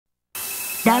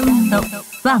ラウンド1、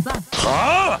フ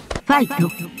ァイト。こ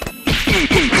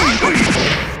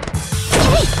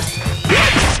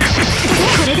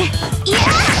れで、いや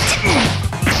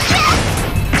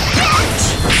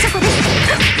そこです。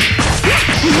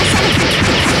皆さん動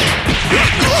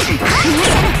く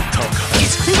な。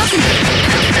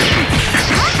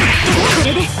こ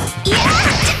れで、いやそ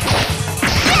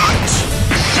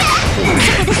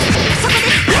こです。そこで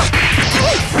す。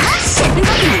動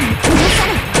くな。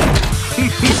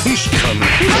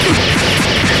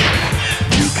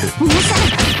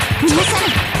皆さん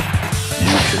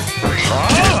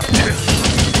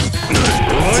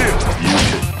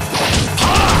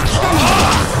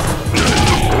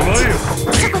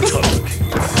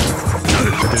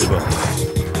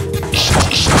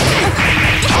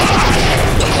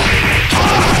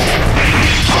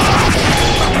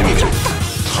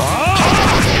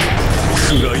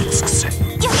食らい尽くせ。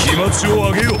気持ちを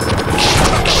上げよう。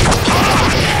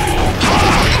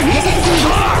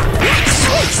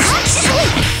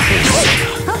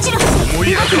思い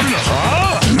上がるな。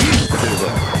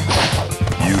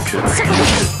行け。捕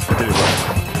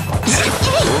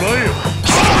らえよ。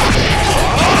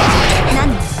何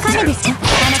の影ですよ。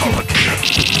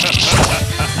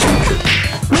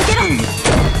寝てろ。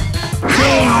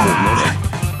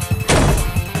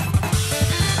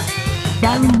ラ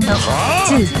ウンド2、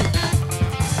フ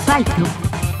ァイト。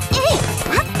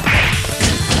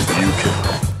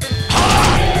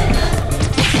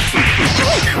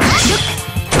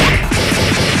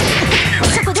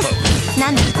そこです。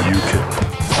なんだ。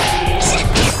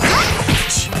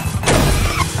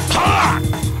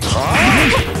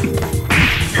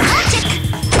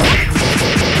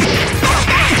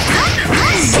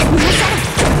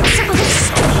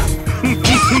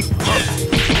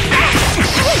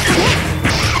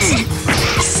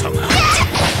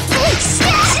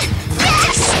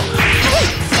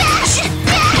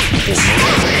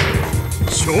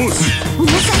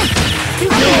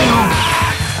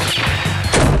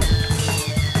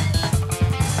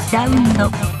ラウンド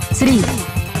3、フ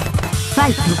ァ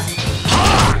イト。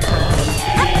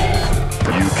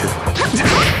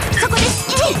そこです。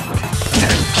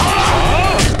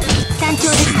単調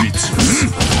です。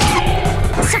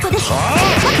そこです。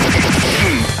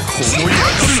思い上が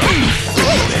るな。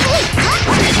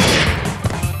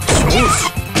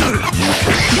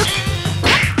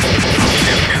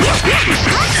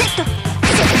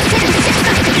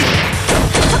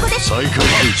再開で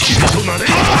君となれ。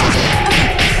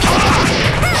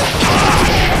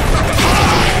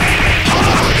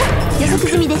予測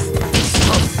済みです。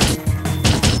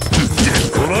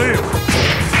こらえよ。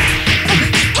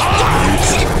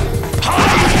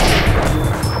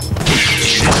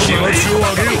気持ちを上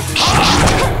げよう。予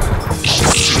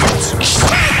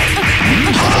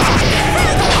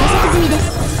測済みです。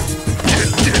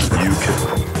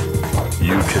行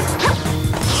け。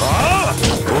はあ、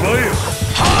こらえよ。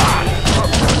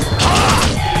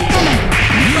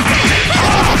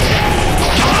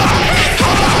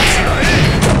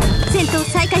戦闘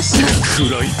再開します。食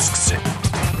らい尽くせ。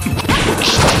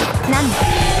何だ。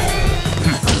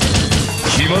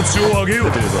気持ちを上げよう。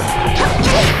は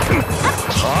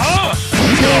あ。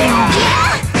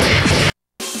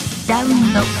ラウン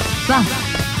ド1、フ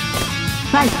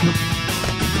ァイト。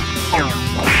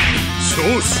勝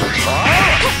負。は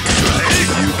あ。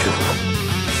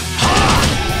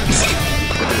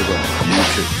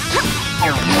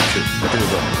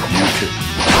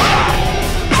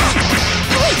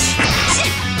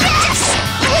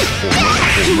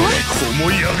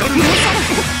思い上がるな。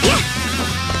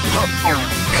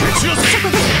蹴散らせ。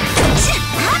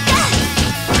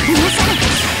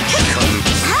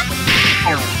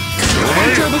単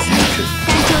調ですね。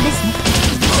単調ですね。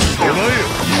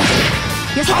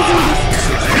予測済みです。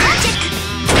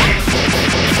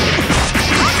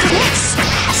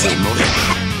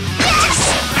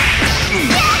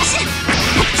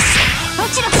も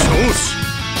ちろん。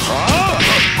はあ。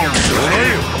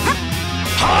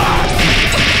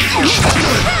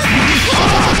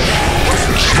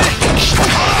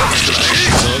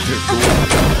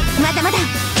まだまだ。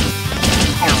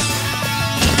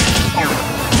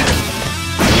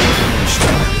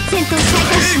戦闘再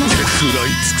開します。食らい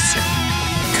尽くせ。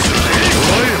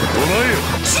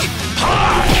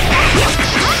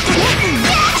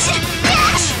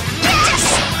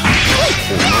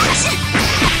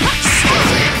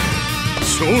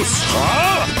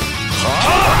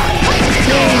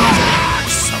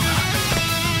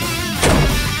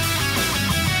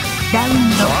ラウン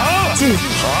ド2、フ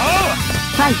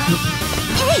ァイト。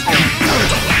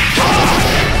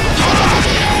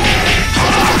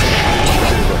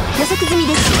予測済み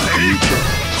です。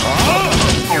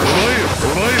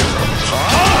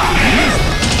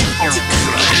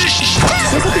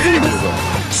予測済みです。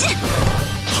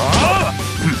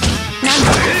なん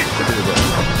だ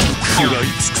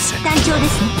単調で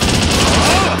すね。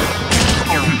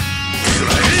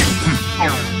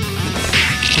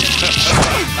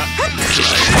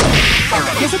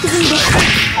予測済みです。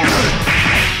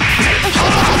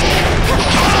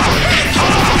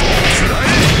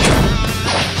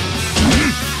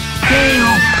KO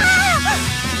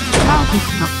パーフェク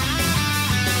ト。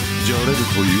じゃれる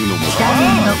というのもダウン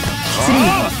ド3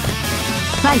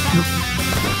ファイト。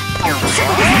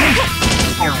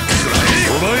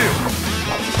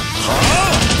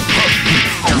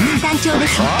単調で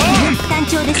す。単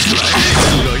調です。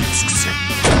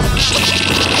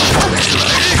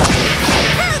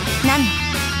なんだ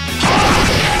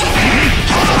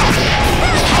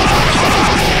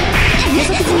予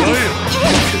測済みです。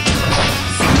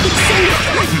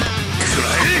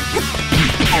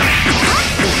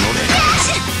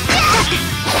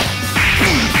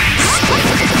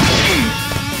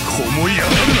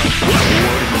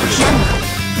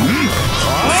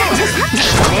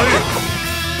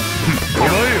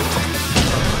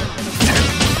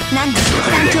なんだ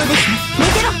単調ですね。寝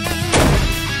てろ。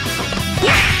いや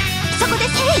そこで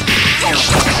す。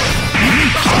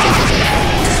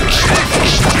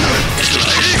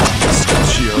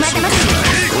またまた。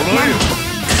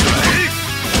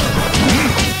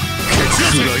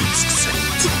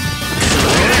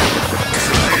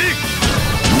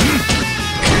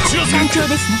単調ですね。単調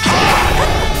ですね。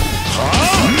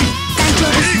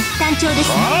単調です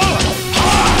ね。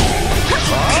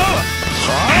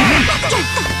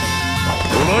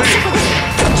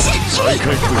再開と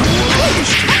いう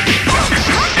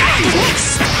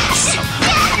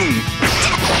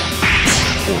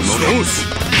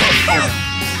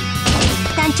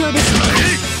単調ですね。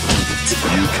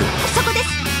そこです。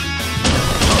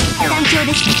単調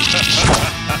ですね。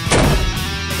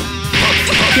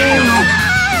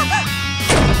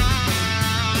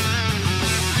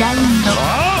ラウンド4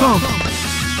フ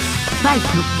ァイト。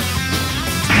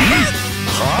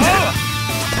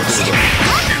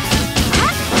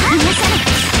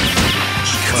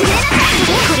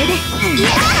これでいや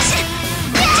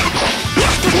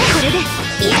これでい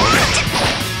や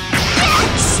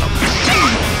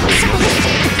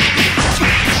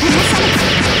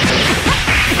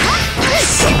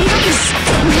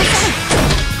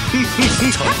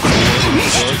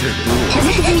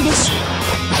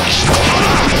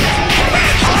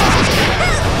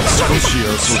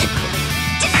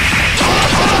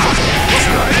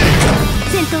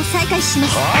戦闘再開しま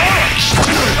す。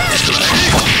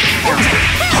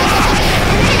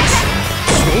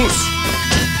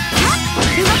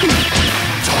うまくない。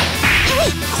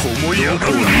こもやが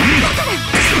るな。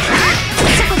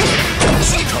そこです。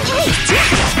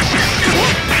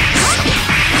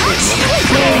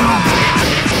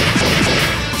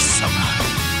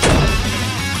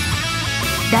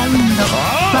ラウンド5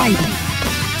ファイト。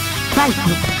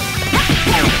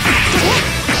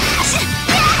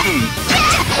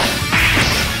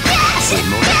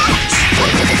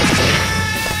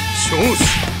少子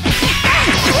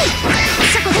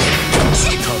そこです。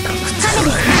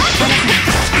カメです。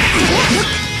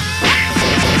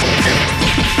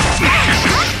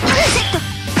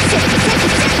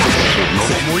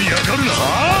思い上がるな。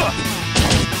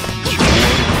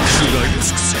食らい尽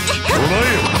くせ。捕らえ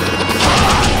よ。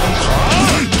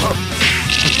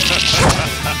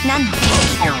なんだ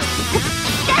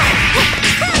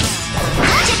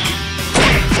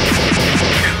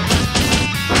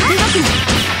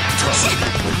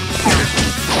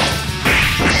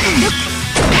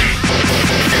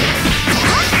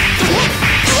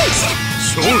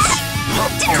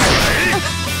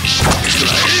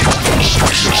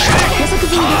予測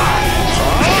済みです。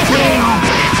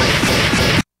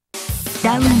ラ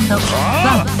ウンド1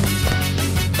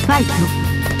ファイト。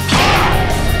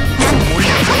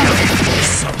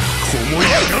思い上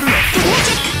がるな。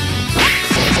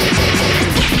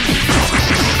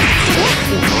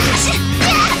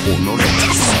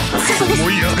思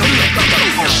い上がるな。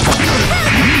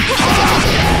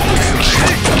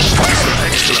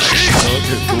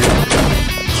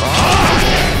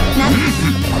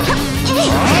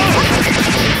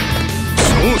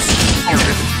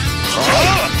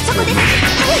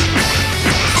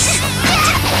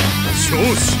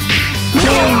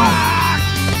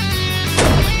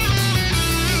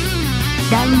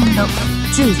ラウンド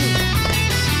2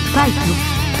ファイト。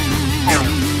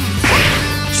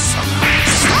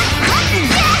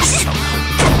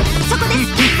そこです。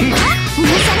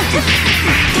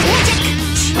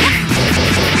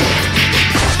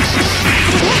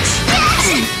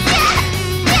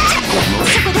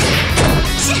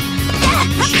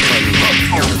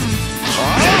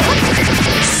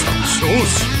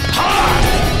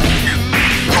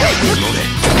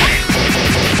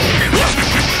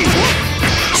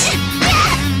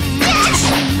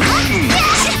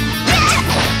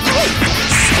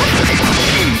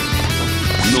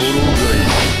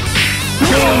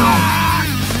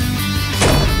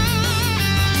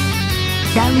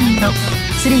ラウンド3、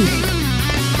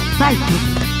ファイト。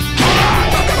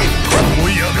思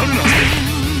い上がるな。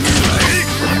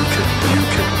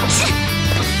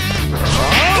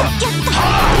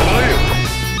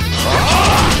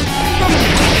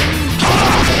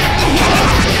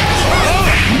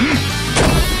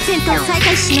戦闘再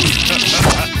開します。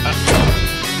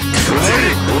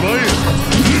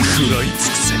食らい尽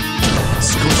くせ。少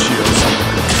し休む。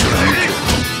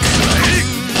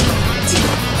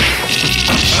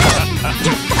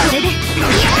これで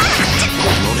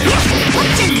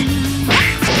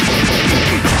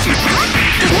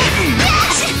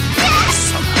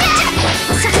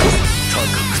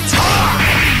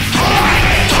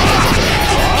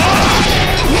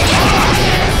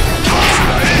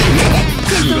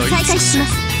戦闘再開します。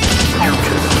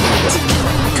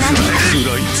食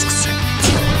らい尽くせ。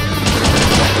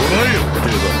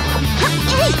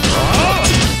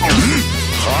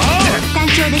単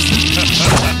調です。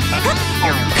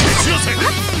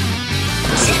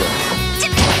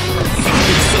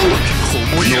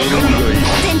思い上がるな。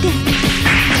前転。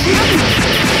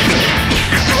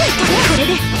これ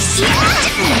で潰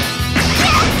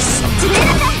れな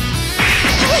さい。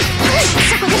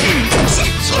そこです。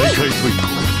再開といこ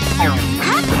う。行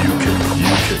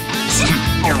け。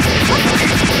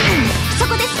そ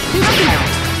こです。動くな。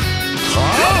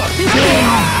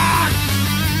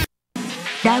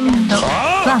ラウンド1、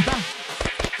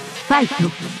ファイト。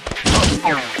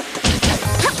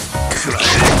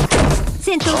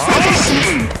戦闘再開しま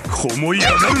す。思い上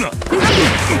がるな。動くな。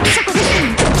そこです。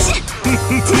潰れなさい。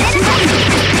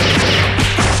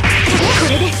こ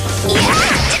れでそ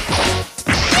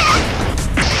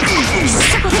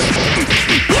こです。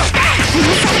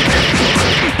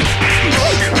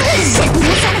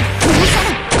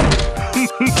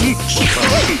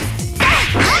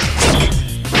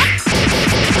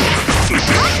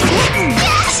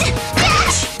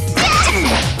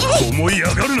思い上が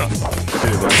るな。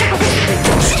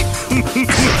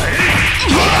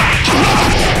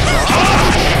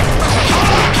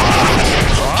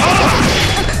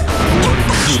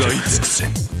食らい尽くせ。食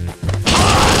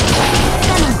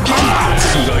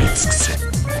らい尽くせ。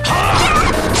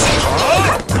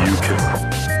行け。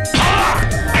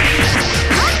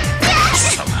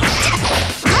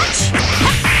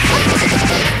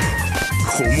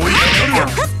思い上がるな。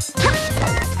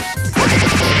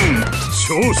調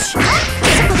子。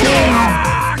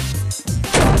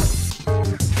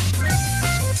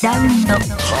ラウンド2、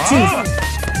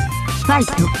ファイ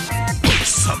ト。貴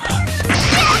様。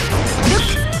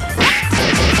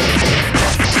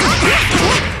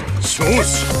調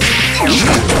子。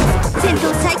戦闘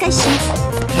再開します。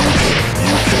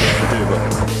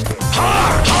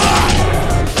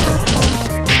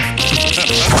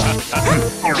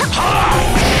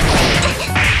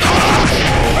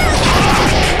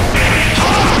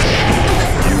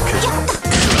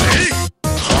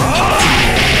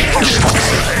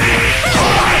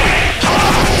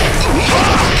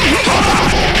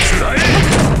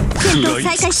戦闘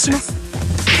再開します。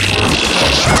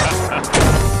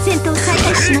戦闘再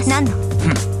開します。何度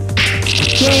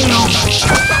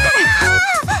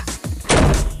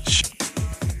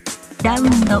ラウン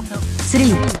ド3、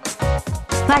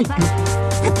ファイト。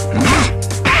動くな。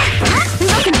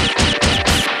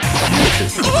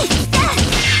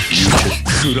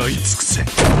食らい尽くせ。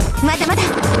まだまだ。食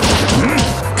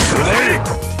らえ。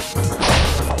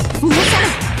皆様。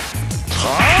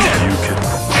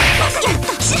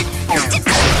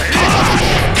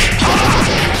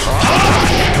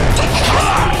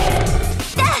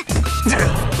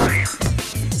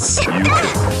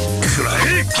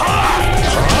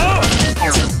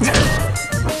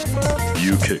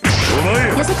行け。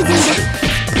予測済みです。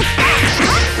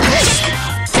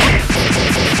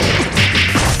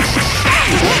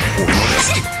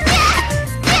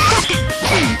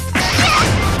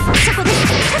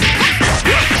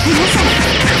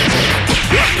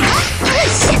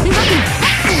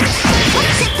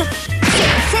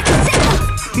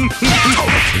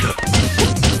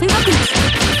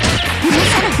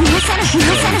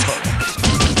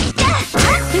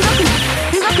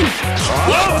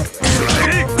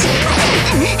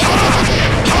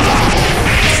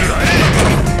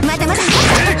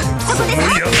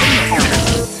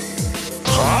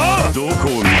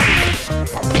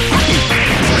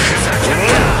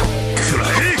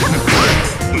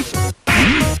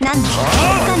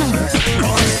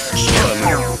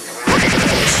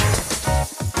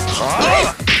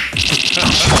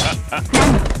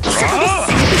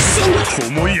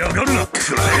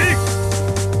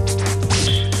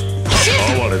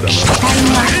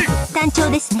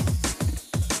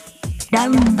ラ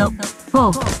ウンド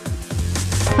4フ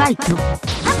ァイト。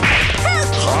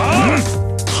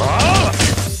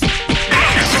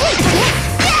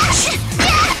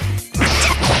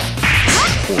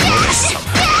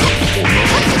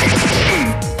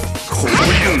この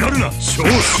やがるな少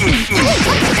数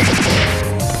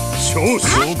少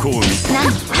々こう見て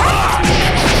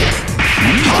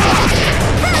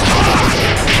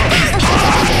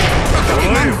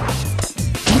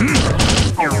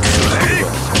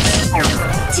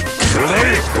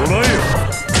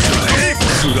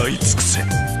食らい尽くせ。予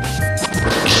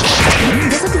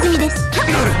測済みです。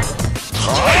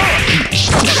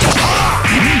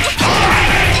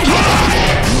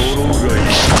呪うがいい。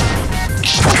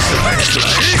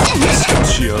少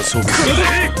し遊ぶか。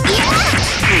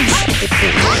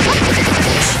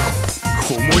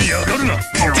こもり上がるな。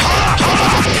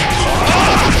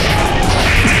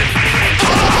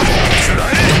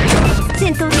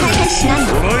戦闘再開しない。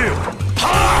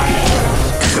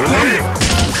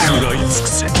食らい尽く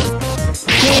せ。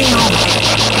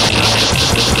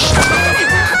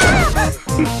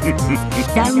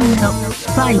ラウンド5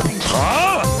ファイ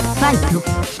ト。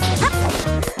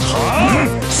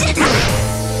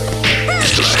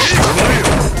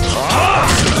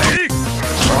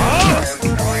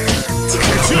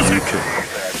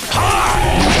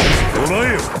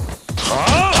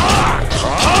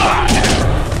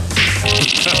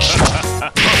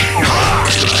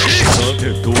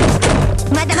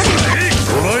まだまだ。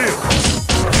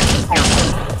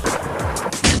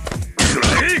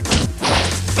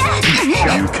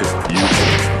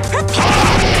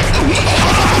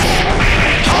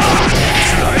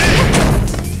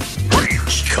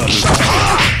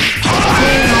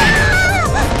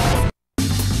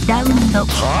ラウンド1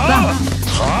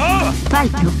ファイ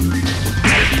ト。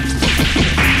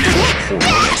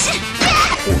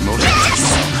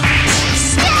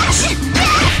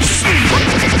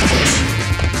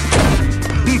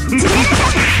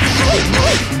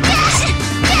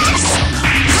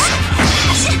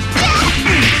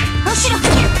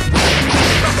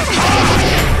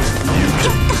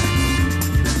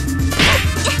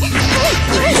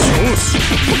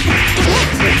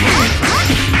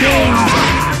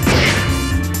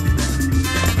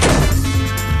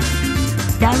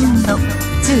ラウンド2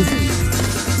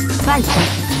ファイト。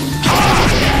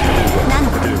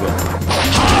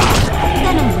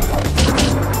頼む。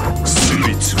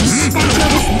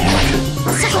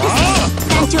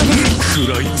団長です。食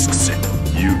らい尽くせ。行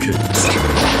け。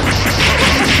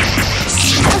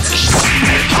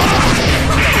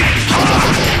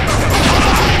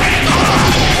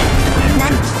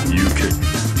行け。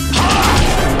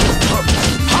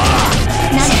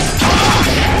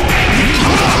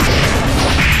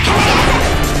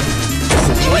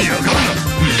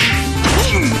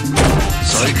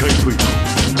再開ポイント。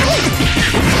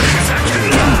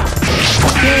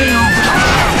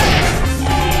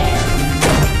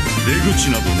出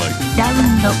口などない。ラウン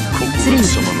ド3フ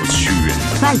様の終焉。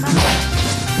ァイト。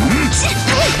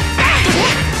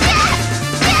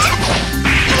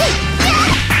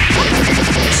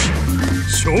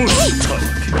勝したわけ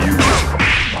言うか。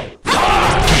大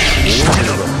げだ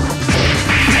な。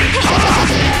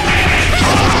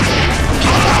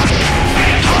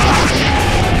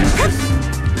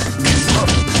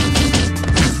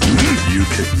行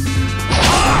け。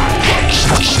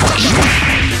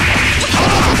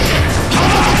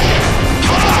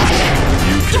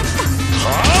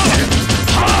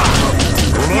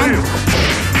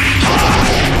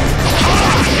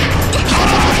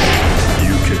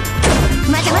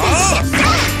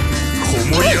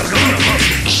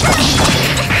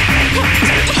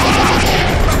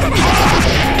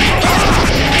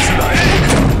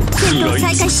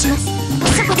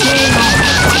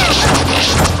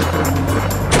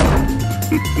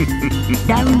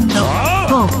ラウンド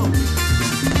4フ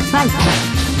ァイト。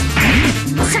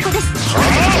そこです。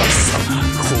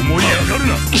こもり上がる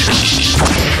な。こ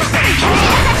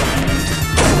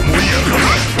もり上がる。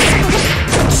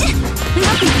動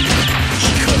くな。効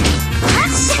かぬ。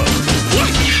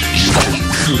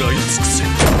食らい尽くせ。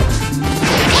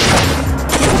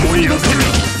こもり上がるな。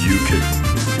行け。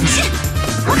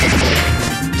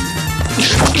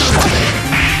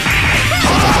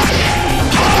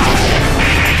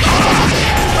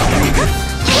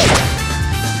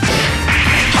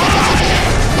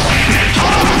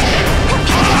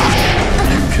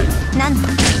なんだ。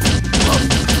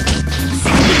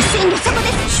戦略そこで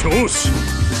す。少子。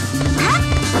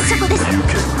そこです。行け。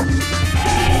行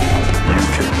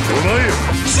け。お前よ。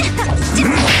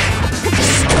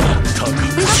高く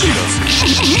知らず。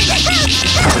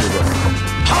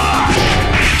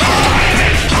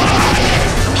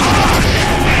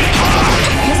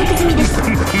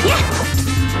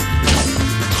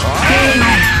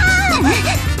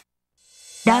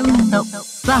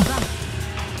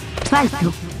ァイト。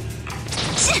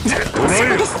そこ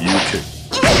です。行け。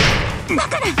バ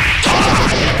カな。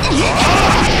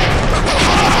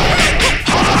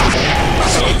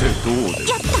さてどうで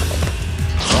やっ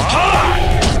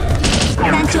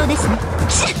た。団長ですね。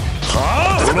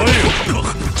そこです。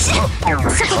そ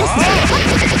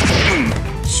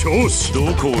少子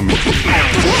どこを見てこ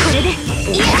れで。い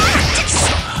や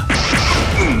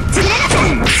潰れなさい。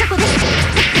そこです。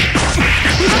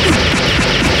動くな。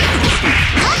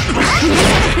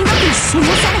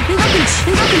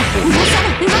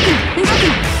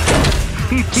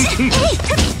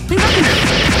動くな。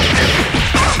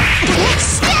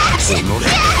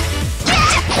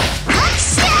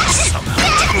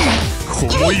こ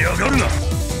もいやがるな。蹴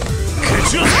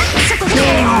散らせ。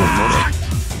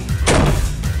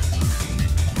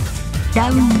ラ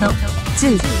ウンド2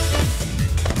フ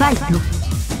ァイト。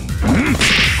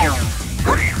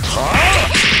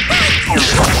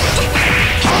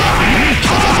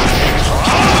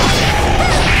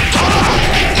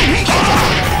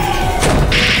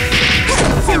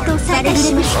戦闘されるれ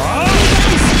ます。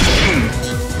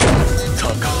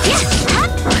高く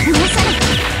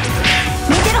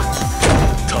寝てろ。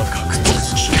高くつ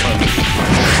くしかぬ。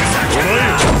お前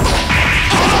よ。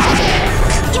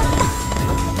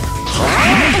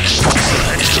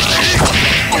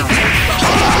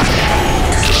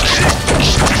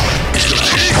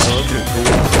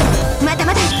まだ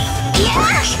まだ。いや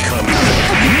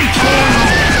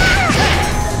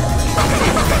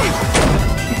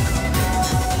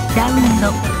ラウンド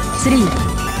3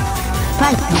フ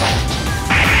ァイト。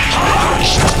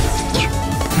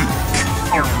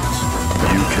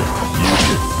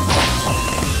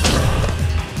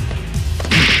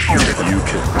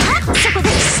そこで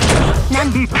す。な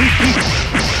んで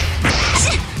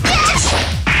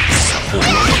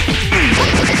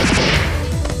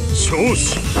少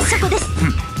子そこです。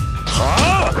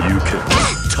はあ行け。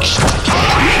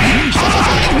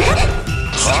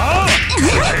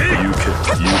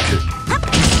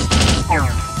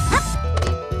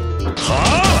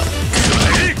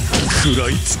食ら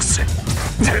い尽くせ。な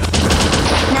ん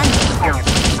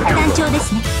団長で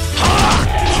すね。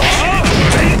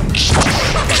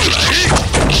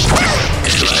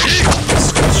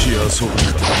少し遊ぶか。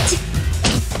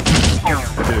で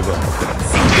は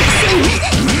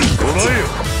こらえよ。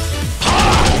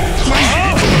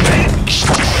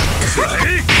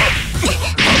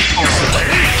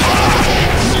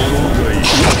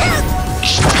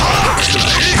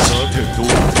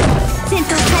戦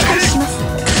闘再開します。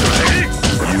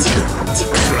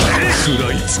食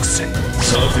らい尽くせ。さ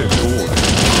てどうだ。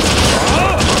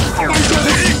団長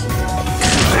です。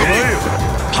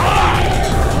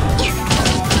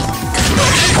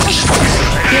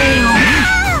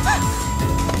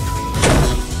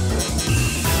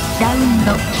ラウン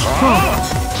ド4フ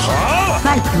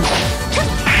ァイト。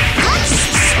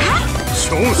少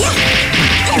子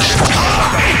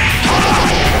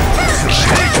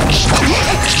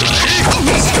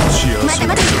まだ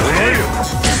まだ。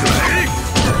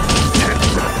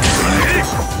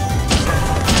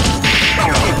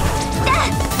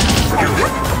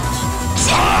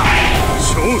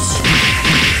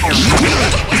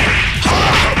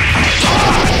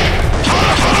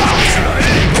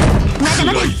食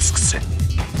らい尽くせ。さ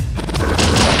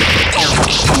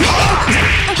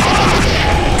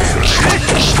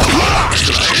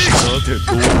て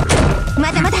どうだ。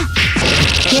まだまだ。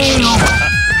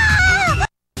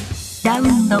ラウ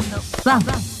ンド1ファ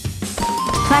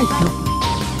イト。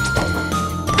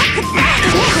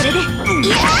これで。い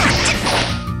や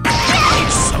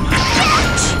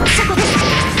そこです。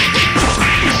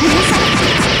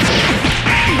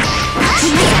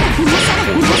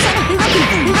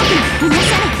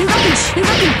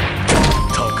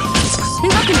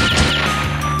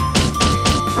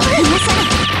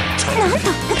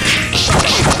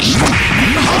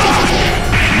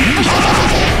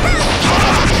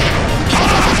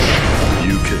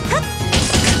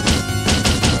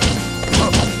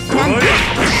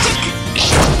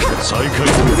再開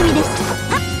済みです。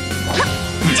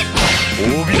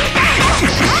褒美だ。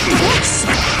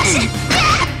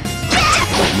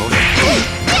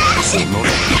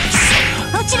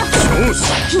落ちろ。少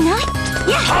子いない。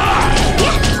や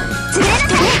ずれな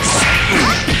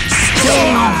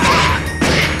か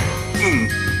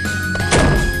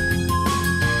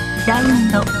ラウ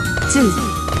ンド2フ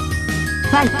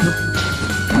ァイト。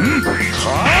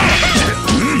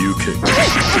行け。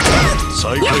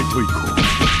再開といこう。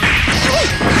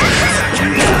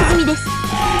済みです。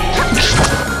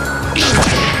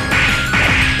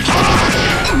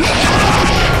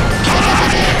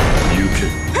行け。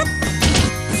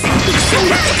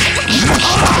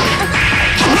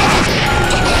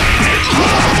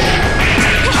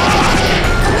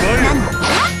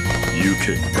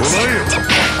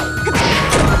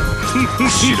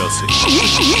知らせ。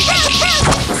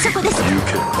そこです。行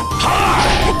け。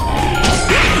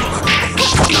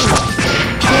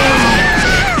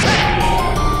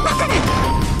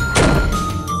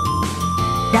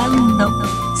ラウンド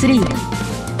3フ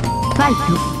ァイト。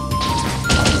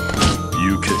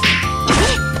行け。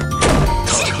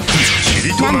ち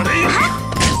りとなれ。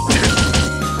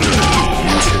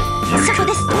そこ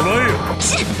です。もらえよ。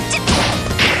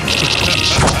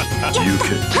行け。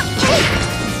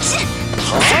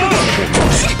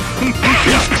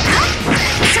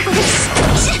そこです。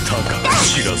たか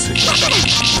知らせ。予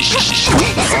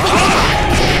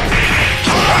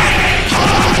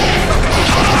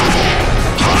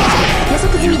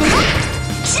測済みです。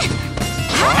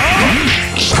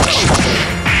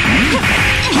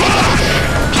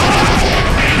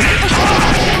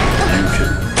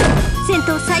戦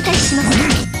闘再開します。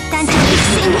団長一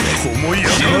戦重い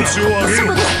足を上げ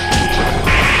ろ。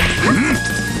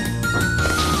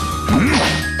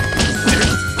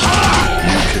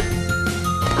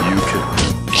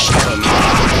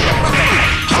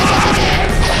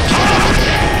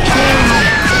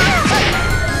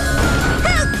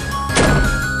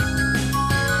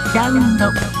ラウンド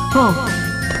4フ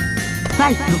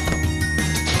ァイト。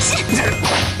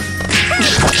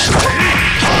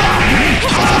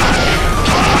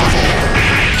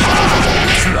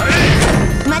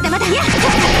まだまだや。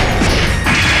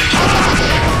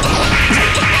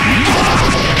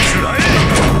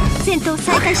戦闘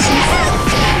再開します。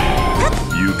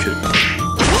行け。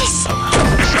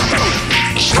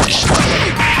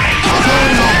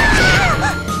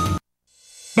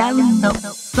ラウンド1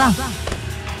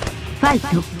ファイト。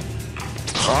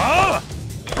はあ。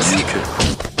行け。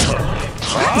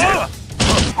は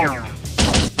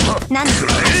なんだ。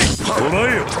あ。もら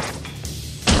えよ。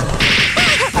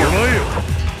もらえよ。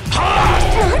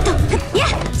なんと。やっ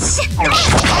しゃ。行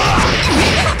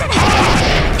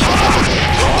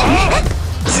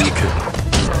け。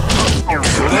も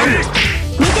らえよ。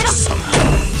見てろ。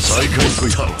再開と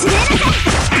いた。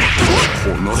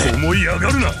思い上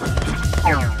がるな。は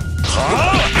あ。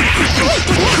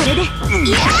これで。い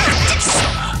や。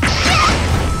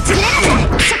つれなさい。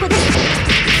そこです。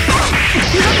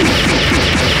動くな。動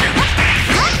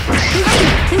く。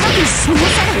逃が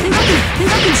さない。動く。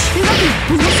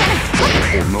逃がさない。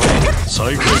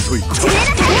再開といった。つれなさい。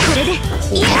これで。いや。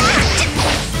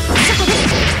そこです。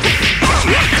逃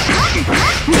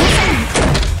がさない。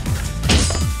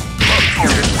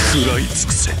食らい尽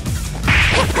くせ。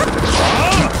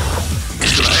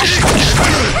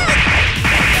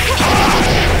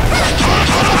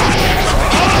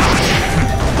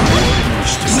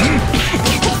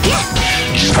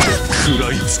食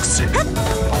らい尽くせ。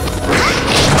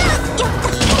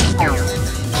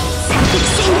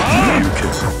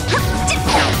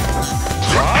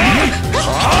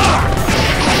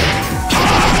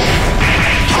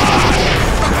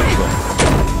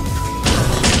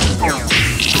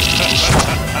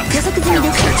予測済み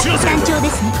です。団長で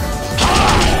すね。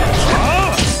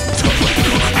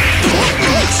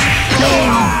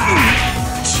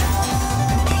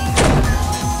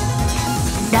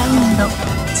ラウンド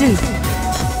2フ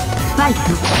ァイト。行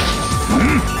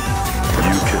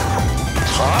け。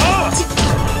はあ。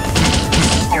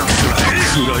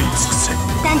食らい尽くせ。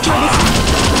団長です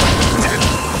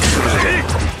ね。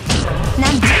な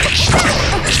んだ。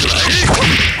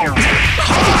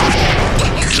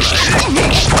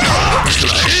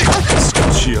少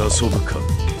し遊ぶか。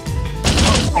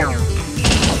行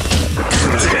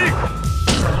け。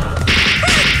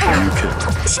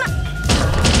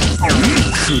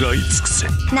食らい尽くせ。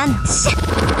なんだ。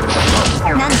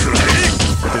なんだ。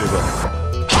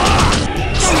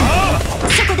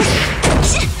そこです。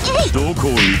どこ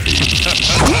を見ている。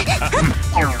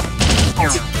な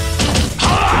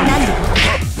んだ。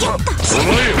やった。お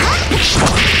前よ。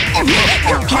なんだ。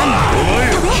お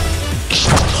前よ。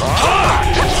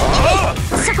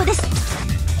そこです。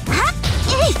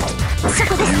そ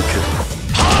こです。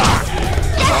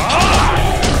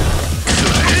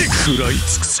食らい尽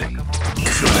くせ。食ら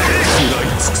い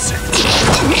尽くせ。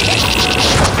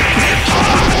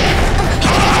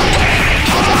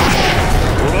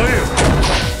もらえよ。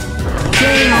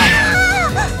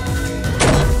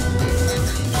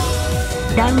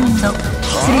ラウンド3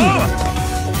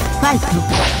ファイト。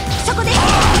そこです。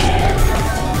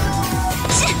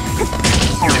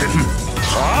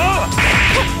はあ。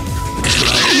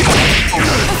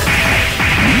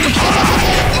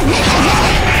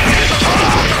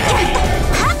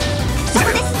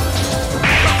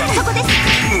そこです。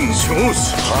少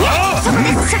子。はあ。そこ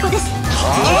です。そこです。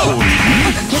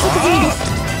予測済みです。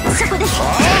そこです。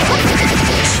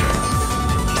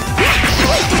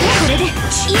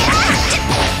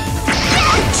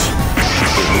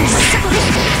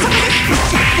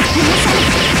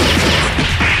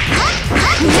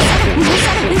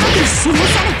逃が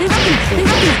さない動くな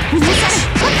逃がさない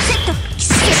セット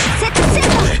セット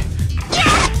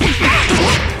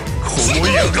この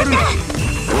やがるな。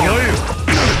お前よ。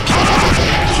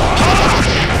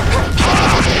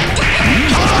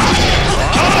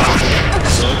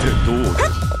さてどうだ。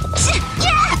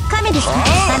亀ですかあ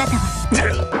なたは。行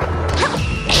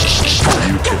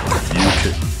け行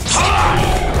け。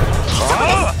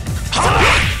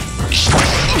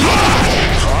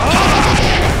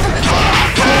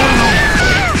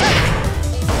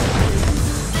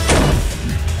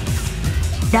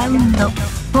ラウンド4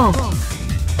フ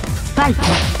ァイト。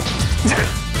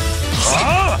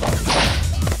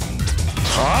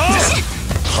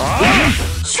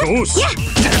少子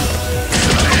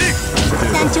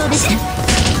団長ですね。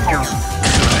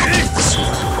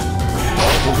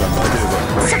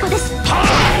そこです。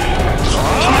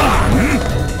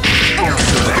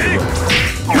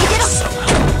見てろ。そ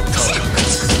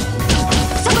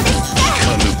こです。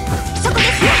そこで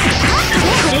す。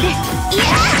これでいや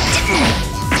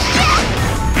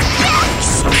そ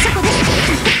こです。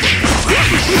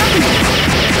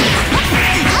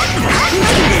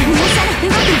逃がさない動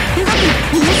くな逃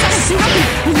がさない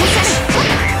逃がさない。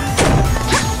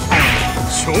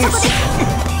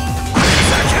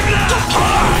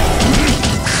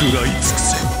食らい尽く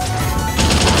せ。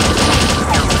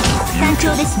団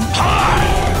長ですね。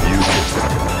行け。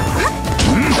お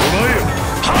前よ。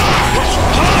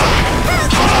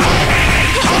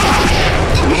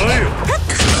お前よ。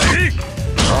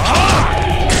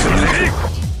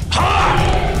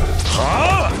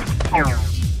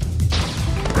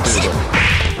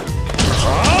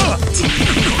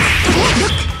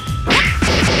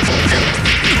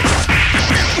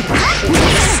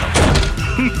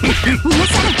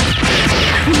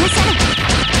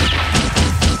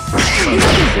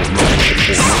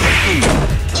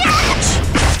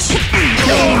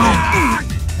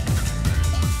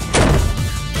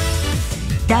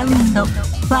ラウンド5フ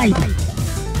ァイト。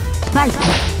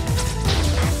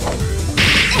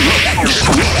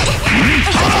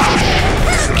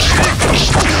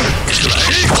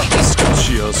少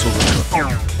し遊ぶか。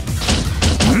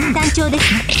団長で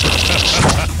すね。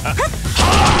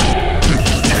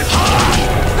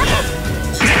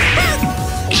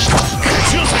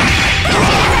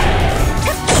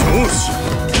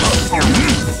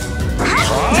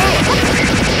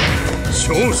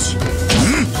少子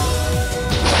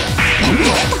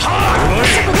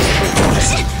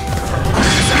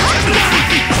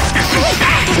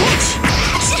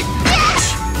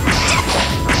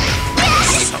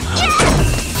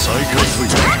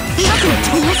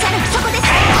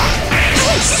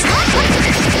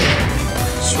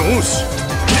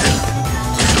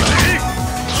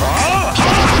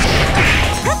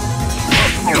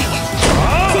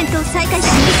戦闘再開し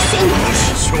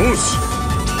少子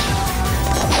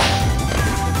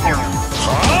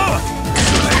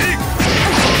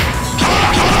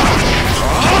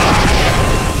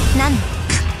何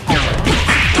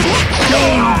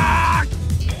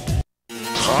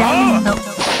ラウンド1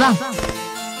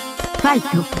ファイト。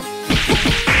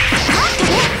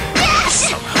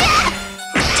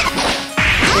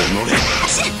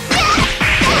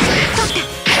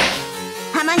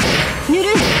甘いぬるい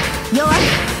弱い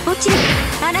落ちる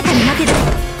あなたに負ける。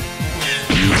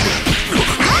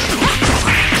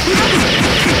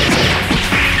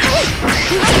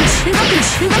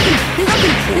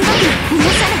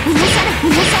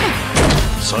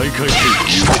再開という予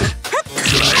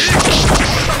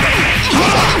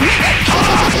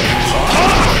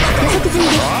測済みで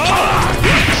す。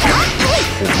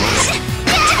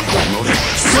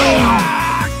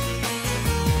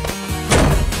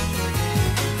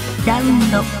ラウン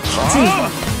ド2フ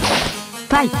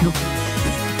ァイト。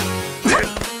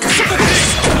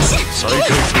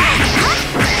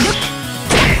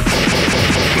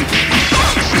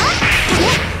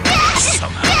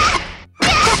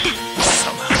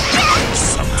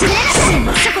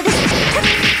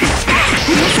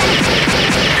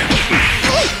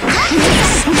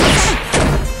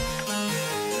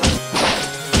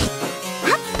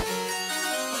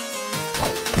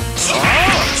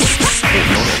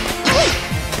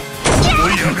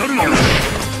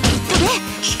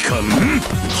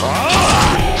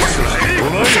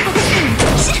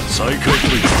再開とい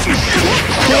う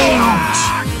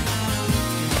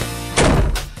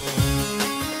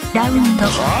ラウンド3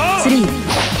フ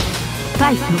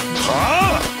ァイト。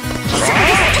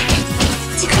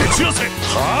蹴散らせ。こ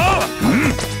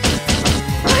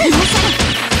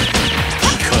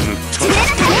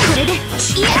れでい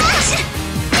や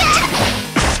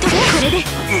これでい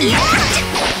や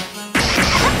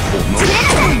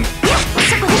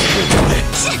そこです。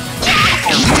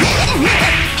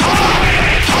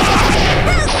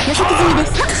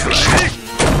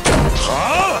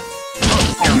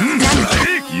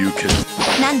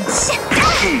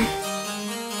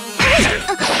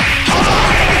予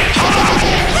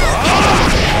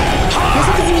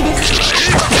測済みです。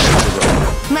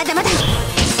まだまだ。い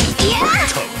や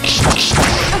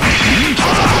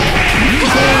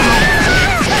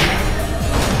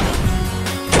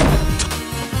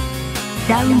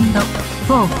ラウンド4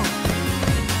フ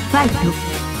ァイト。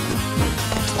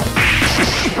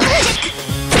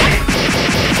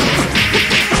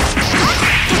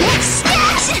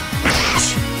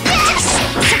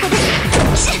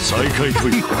再開と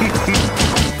いう。予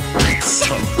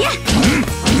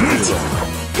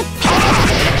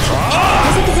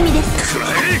測済みです。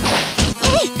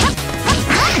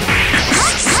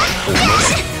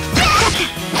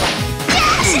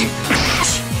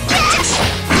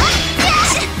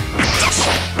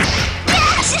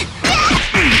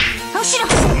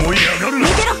思い上がるな。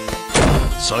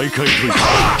再開という。さ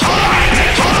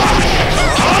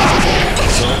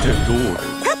てどうだ。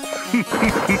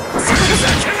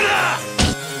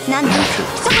なんだそ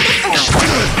こです。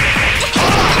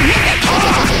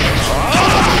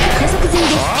予測済み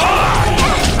です。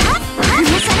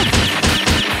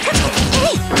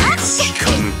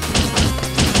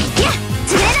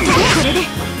これでい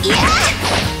や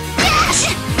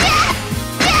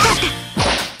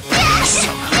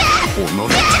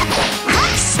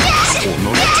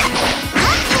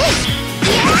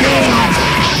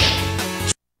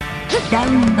ラウ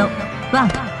ンド1フ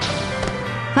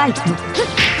ァイト。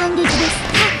反撃です。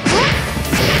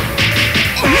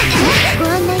ご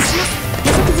案内します。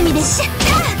予測済みです。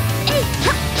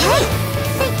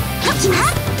きま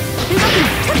す。動くの。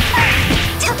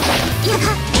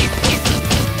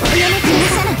やめてくだ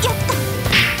さい。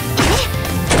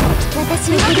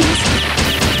私を送ります。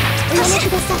おやめく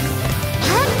ださい。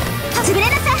潰れな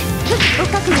さい。お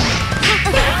覚悟。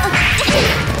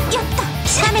やった。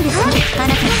ダメです。あな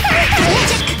た。チ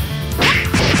ェック。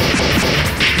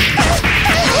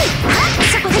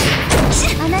そこです。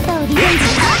あなたをリベンジ。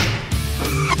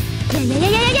や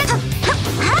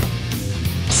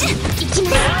行きま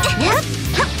す。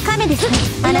カメです。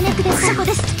あなたください。そこ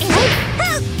です。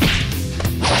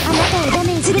あなたをダ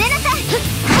メージ。潰れなさい。行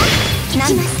きま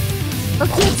す。お気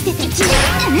をつけて。予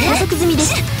測済みで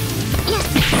す。いや、そ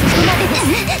こまでです。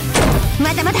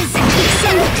まだまだ再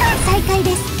開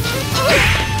です。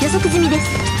予測済みです。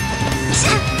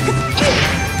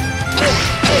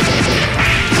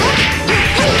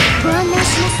ご案内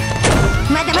します。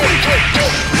まだまだ。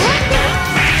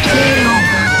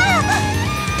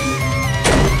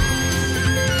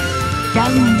ラウ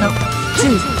ンド2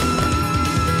フ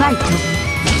ァイト。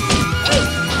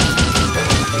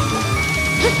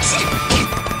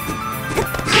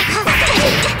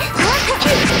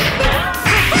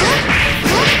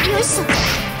よいしょ。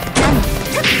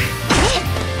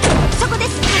そこです。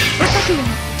お覚悟。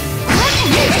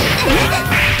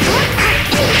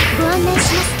ご案内し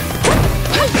ます。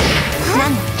なん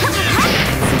だそ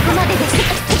こまでです。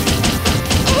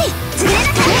潰れなさ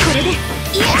い。これでい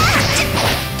や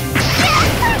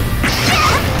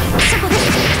そこです。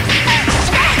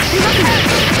動くな。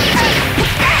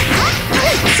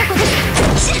そこです。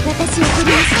私を取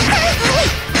ります。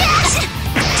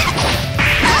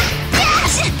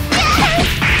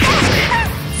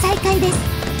再開です。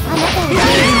あなたを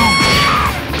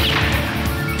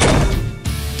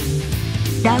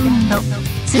ラウンド3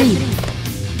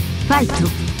ファイト。や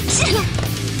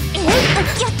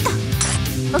った。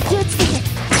お気をつけて。や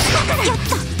っ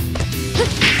た。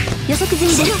予測済み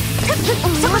です。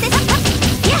そこです。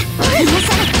いや今さ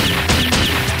ら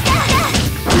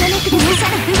今めくで今さ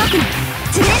ら動くの。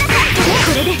潰れなさい。こ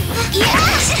れでいや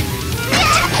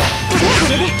こ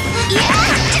れでいや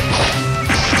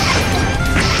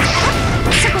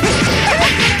そこです。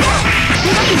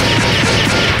動くの。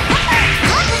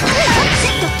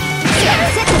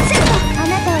セットあ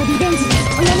なたをリベンジ。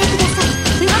おやめください。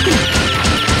動くの。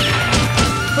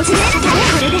おしめなさい。こ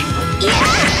れでいや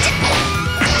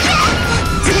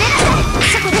潰れなさい。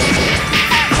そこです。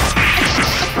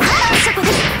そこで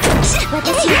す。私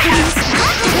を取ります。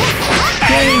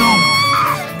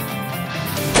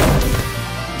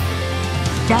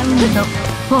ラウンド4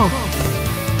フ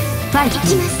ァイト。い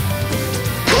きます。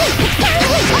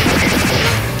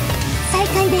再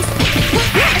開です。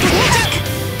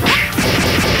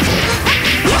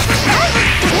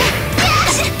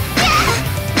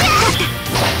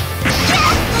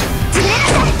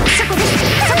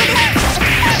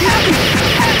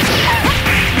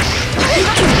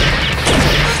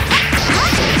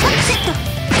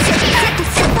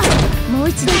もう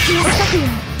一度行きます。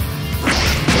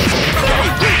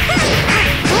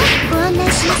ご案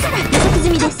内します。予測済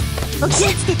みです。お気を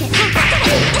つけて。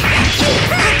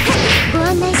ご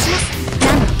案内します。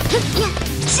なんだ。いや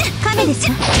です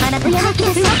よ。あなたおやめく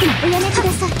ださい。おやめくださ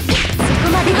い。そこ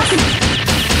まで動くの。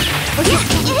おや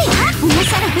今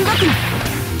さら動くの。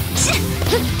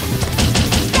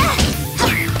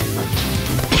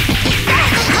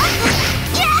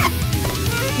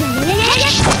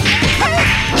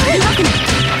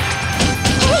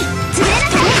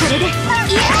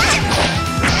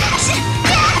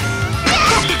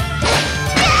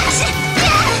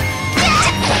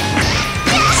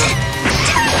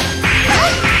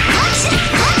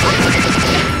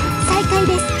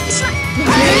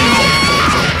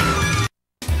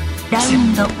ラウ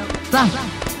ンド1フ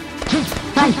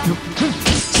ァイト。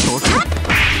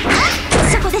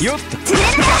そこです。よっと潰れな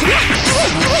さい。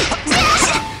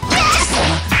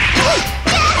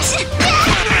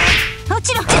落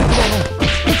ちろ。悪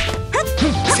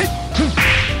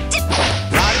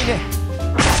いね。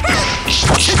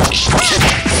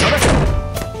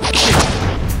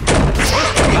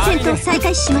戦闘再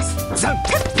開します。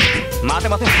待て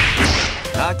待て、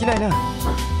飽きないな。なん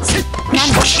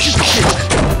だ。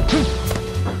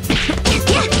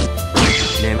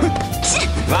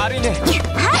悪いね。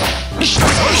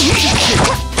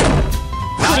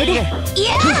これでいや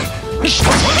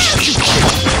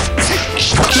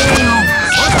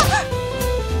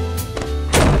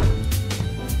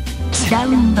ラウ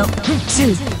ンド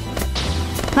2フ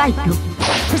ァイト。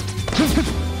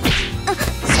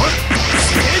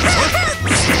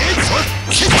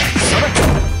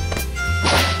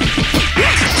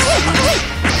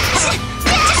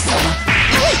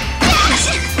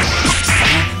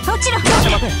落ちろ。待て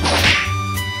待て。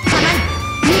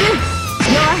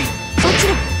弱い。落ち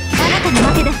ろ。あなたの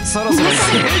負けだ。そろそろ行く。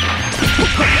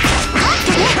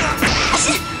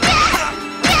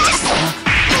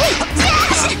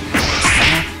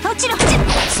落ちろ。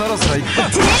そろそろ行くか。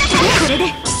これでい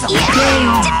や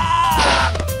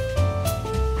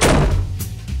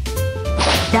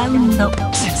ラウンド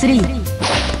3フ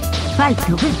ァイト。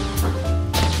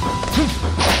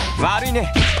悪い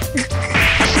ね。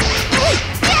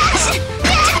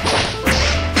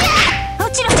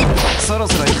落ちろ。そろ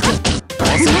そろ行くか。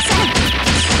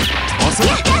遅い。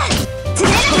こ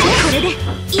れでい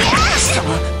や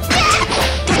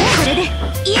これで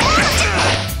いや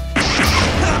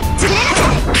潰れなさ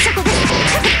い。そこで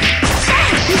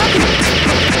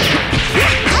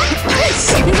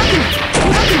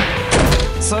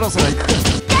す。そろそろ行くか。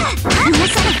今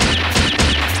さら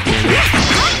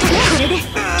これでいや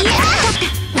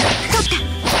取った。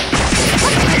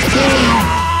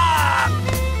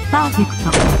パーフェクト。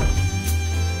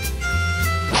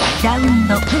ラウン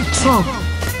ド4フ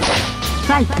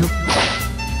ァイト。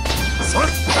それ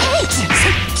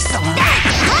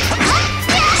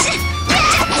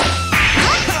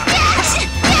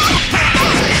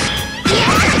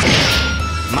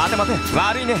待て待て、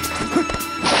悪いね。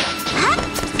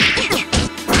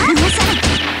今さら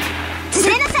潰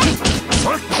れなさい。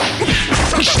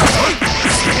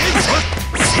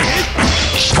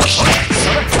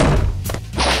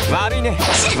悪いね。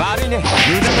悪いね。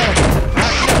無駄だらけ。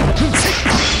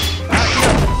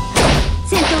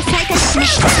戦闘再開します。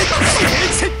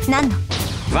何の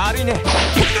悪いね。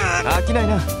飽きない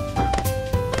な。悪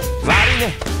い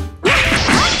ね。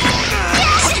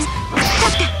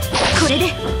これでい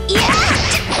や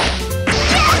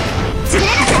潰れ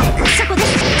なさい。そこで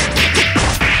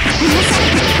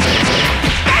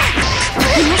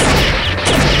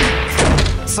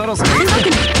す。そろそろ動く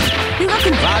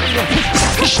の。悪いね。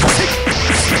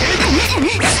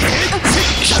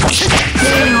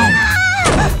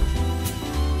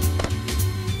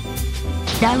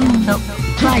ラウンド5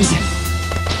ファイト。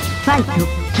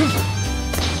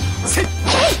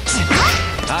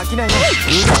飽きないね。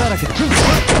無駄だらけだ。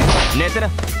寝てな。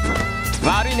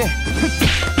悪いね。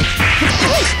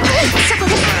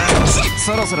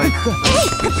そろそろ行くか。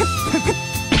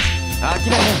飽き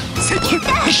ないね。寝て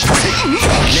な。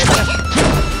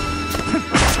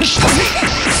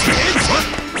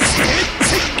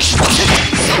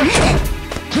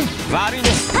悪いね。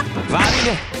悪いね。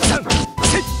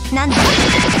なんだ。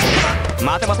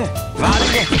待て待て。悪い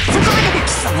ね。そこまで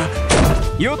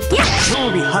だ。よっ。装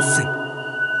備8戦。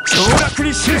長楽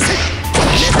に修正。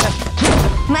寝てな。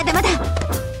まだまだ。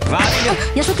悪いね。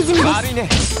予測済みです。悪いね。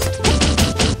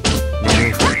眠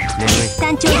い。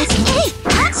単調で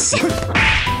すね。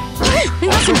動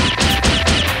く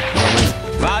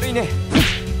の。悪いね。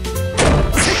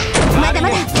まだま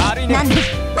だ。悪いね。なんで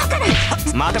バカな。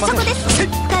待て待て。そこです。不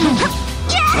可能。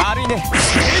悪いね。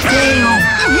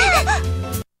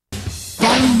ラ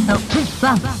ウンド1ファ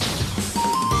イト。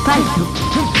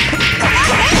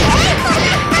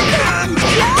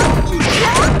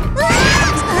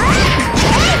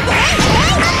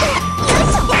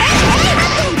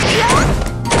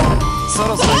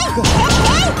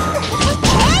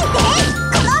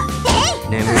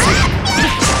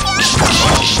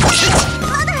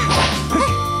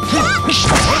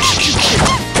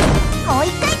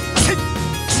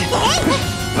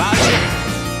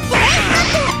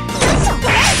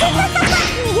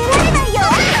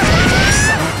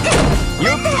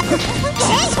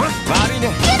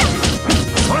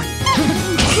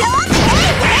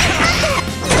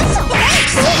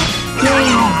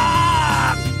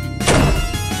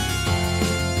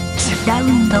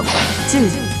フ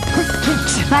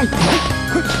ァイト。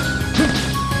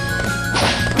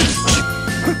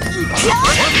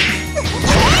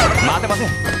待て待て。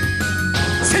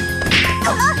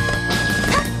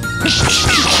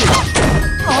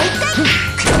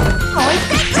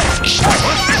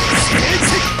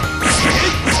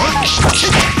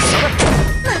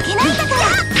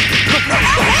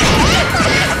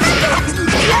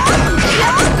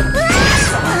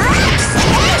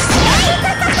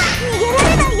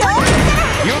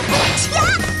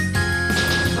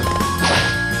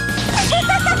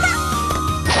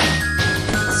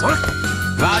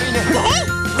悪いね。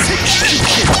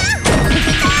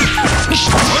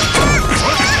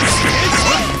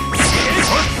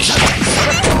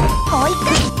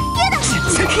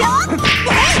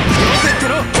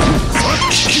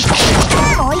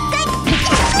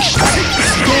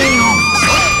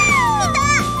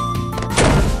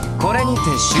これにて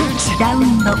終了。ラウ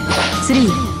ンド3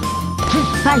フ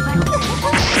ァイト。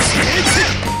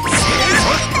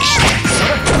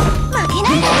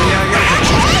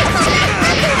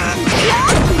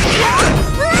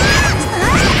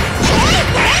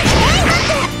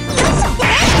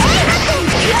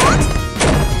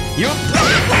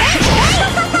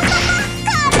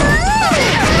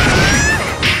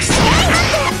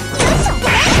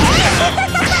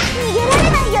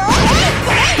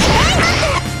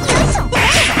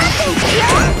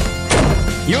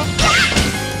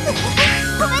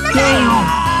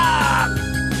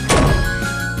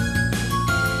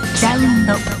ラウン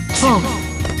ド4フ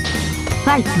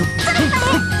ァイト。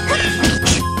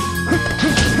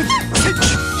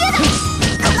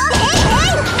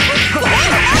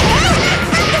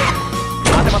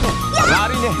待て待て。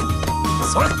悪いね。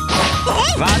それ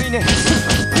悪いね。そ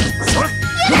れ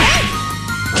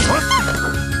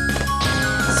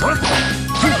それそれ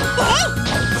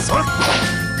それ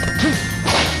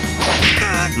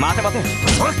待て待て。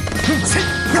それ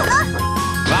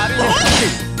悪いね。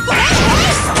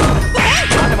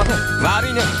待て待て。悪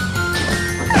いね。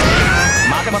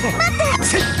待て待て。悪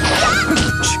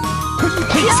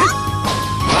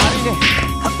いね。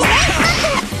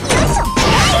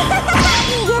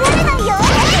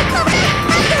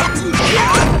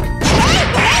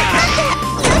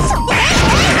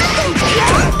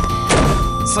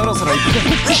そろそろ行くぜ。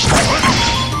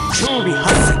装備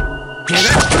発生。ゲレッ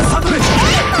トサトレ。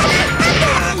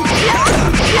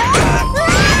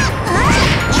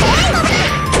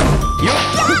よっ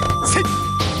せっ。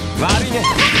悪いね。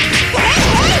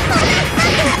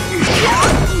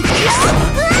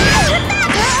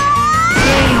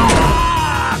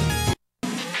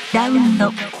ラウンド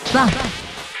1フ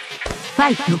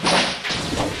ァイト。効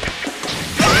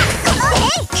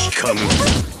かぬ。効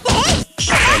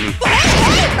かぬ。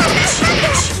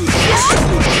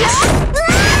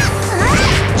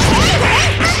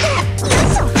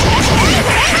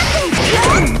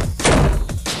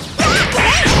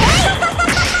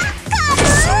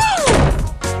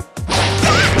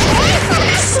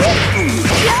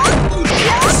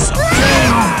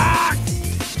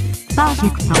パーフ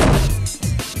ェクト。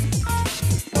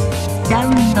ラウ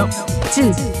ンド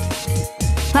2フ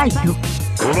ァイト。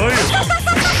お前よ。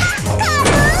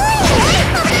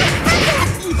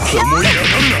思い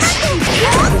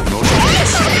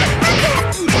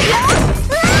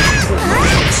当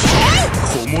たる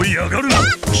な。思い上がるな。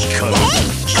聞かぬ。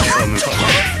聞かぬ。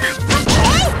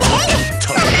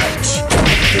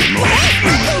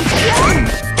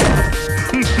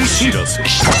知らせ。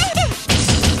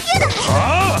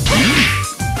はあ。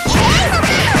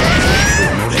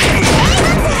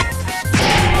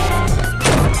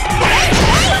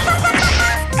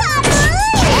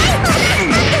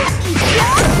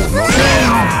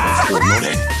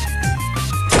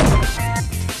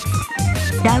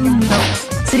ラウンド3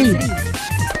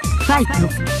ファイト。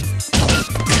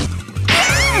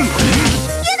ラ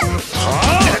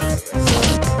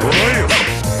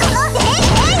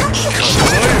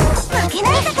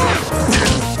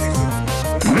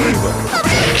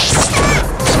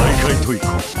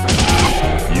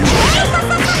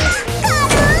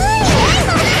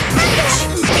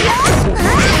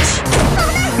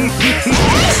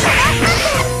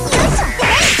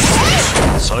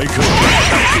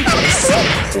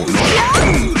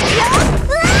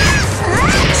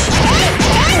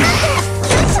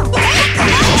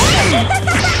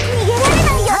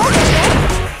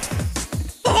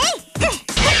ンド1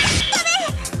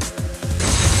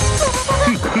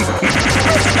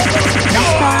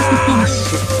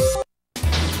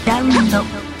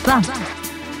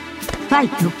ファイ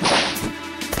ト。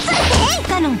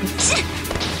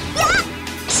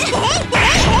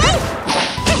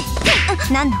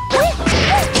なんだ。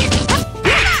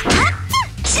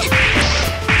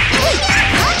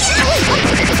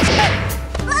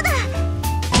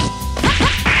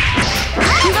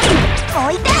も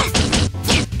う一回。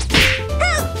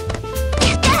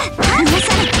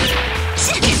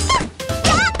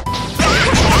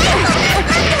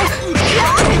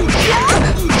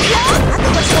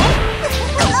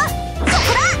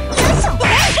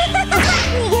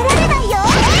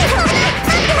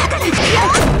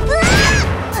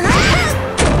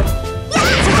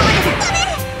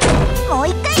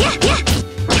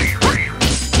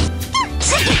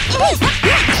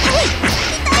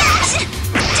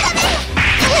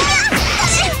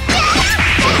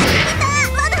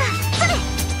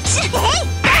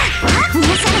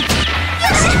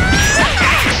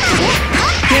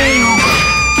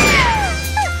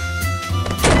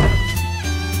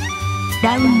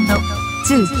ラウンド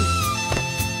2、フ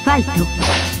ァイト。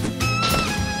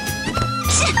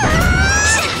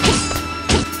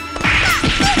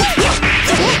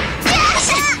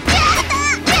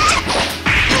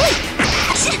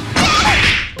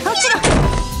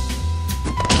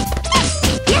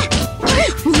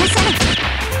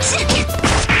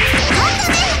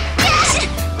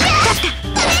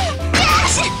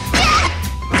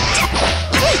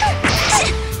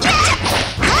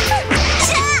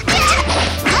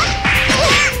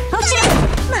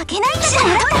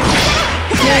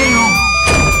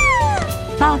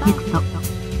パーフェクト。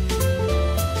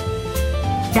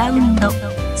ラウンド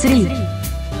3、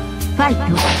ファイト。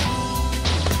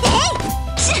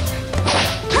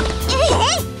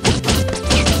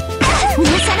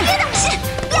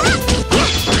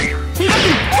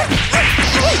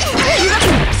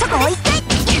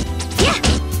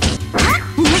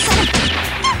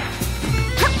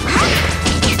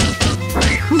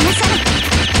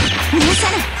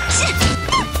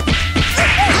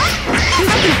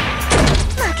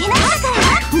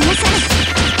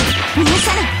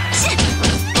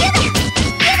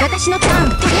私のターン。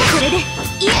これで。い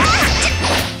や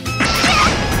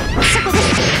そこです。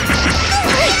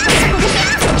そこで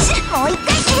す。もう一回。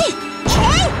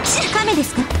カメで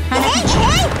すか？あなた。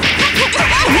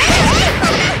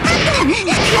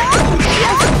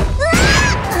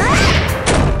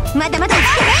まだまだ。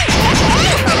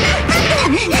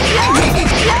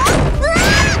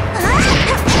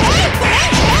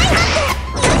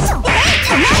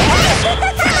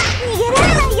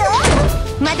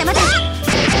まだまだ。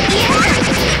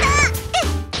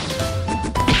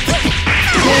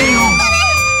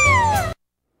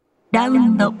ラウ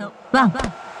ンド1、フ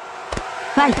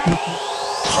ァイト。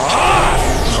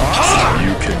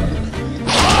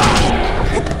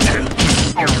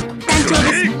団長で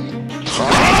すね。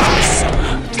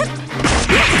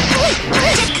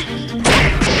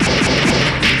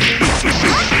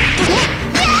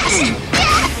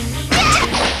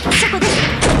そこです。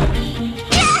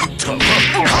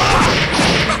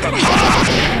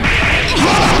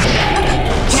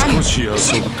少し遊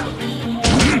ぶか。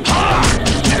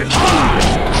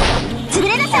潰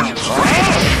れなさい。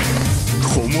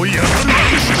こもやがる。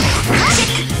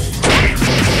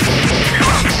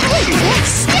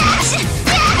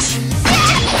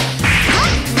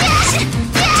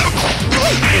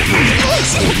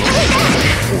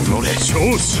己少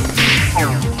子。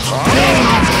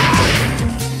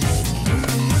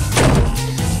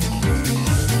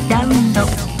ラウンド2、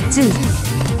フ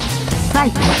ァイ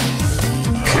ト。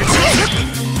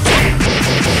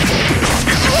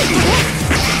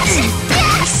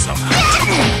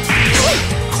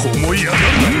こもやがる。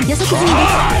予測済みで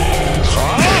す。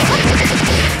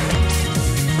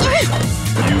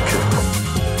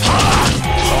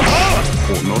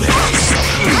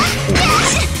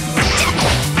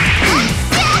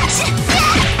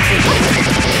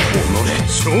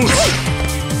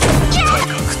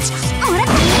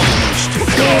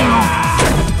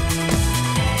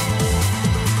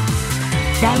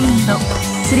ラウンド3、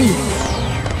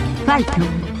ファイト。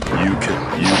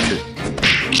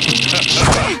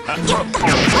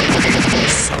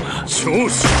少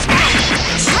子。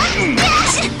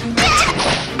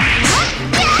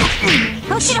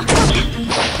後ろ。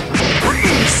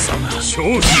少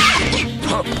子。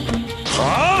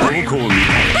どこを見る。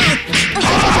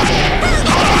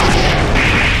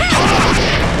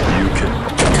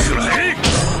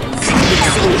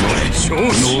少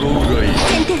子。呪うがいい。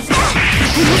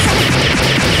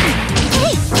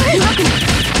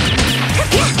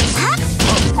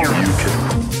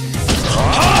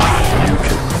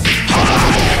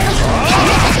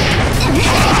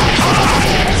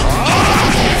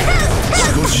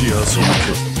少し遊ぶ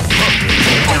け。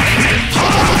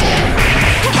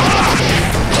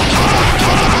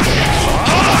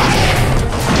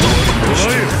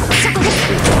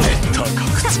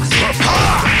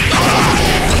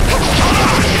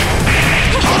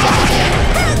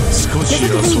少し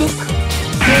済みです。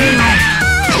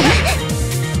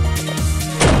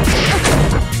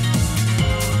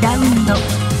ラウンド4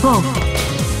フ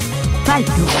ァイ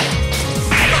ト。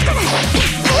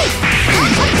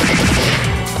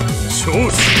勝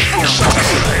負。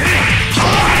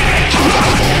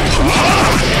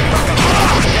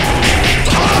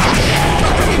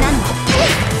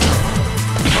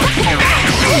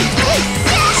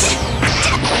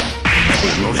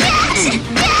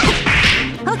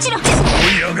落ちろ。追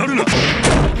い上がるな。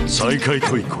再開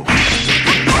といこ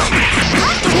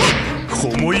う。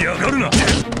思い上がるな。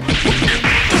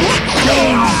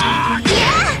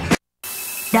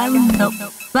ラウンド1フ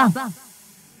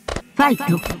ァイト。行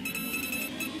け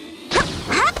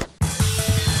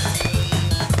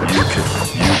行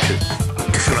け。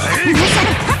くらえ。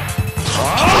は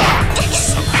あ。貴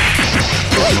様。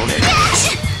乗れ。貴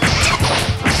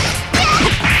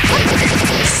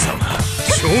様。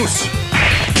調子。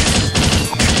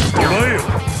捕らえよ。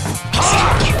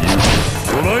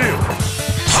捕らえよ。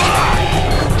は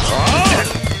あ。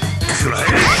くらえ。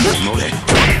乗れ。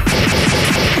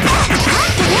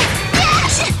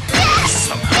貴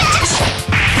様。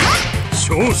調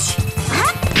子。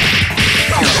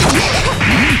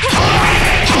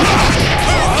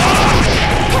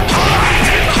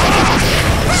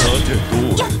さてど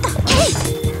うだ。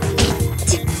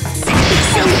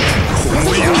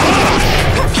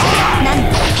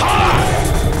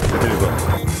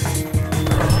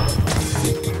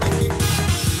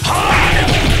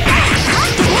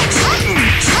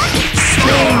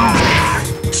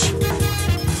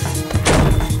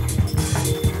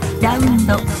ラウン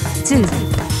ド2フ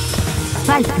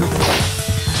ァイト。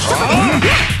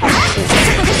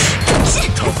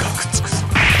高くつくぞ。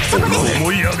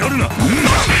思い上がるな。引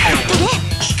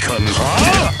かぬ。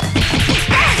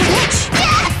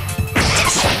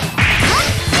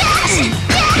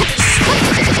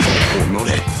おのれ。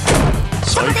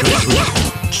再開する。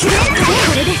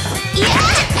これで。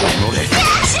おのれ。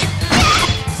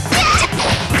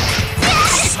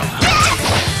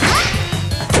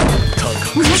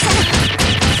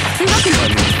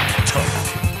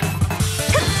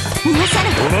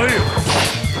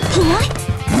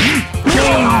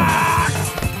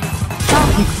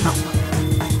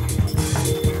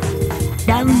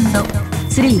ラウンド3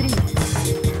フ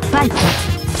ァイト。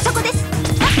そこです。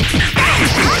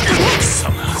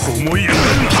思い上がる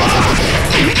な。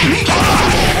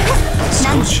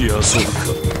少し遊ぶか。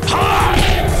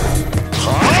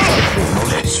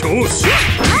少子。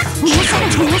逃がさない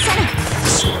逃がさない。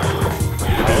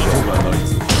後がないぞ。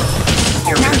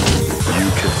行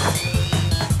け。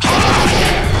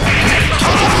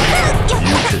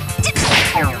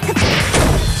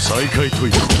再開とい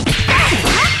こう。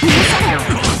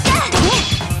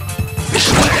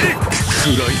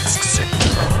食らい尽くせ。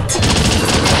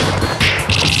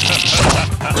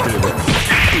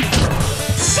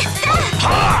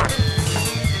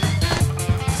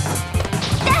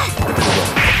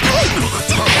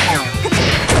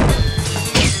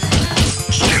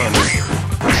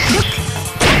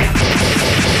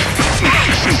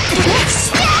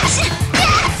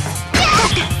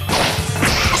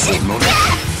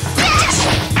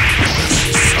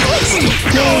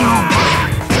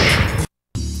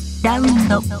ラウン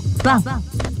ド1フ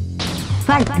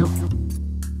ァイト。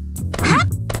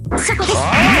そこです。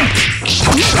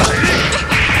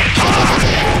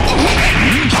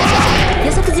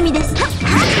予測済みです。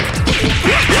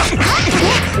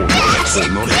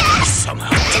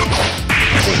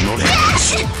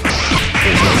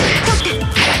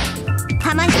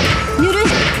甘い、ぬるい、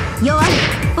弱い、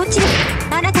落ちる。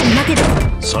あなたに負ける。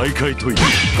再開といて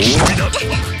大火だ。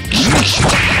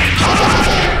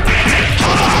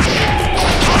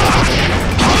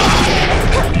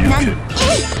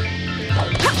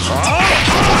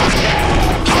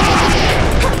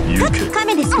カ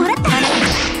メです。もらった。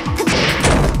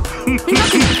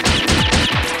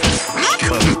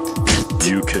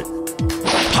行け。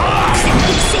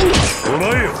捕ら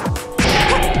えよ。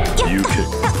行け。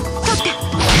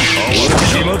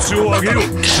気持ちを上げろ。行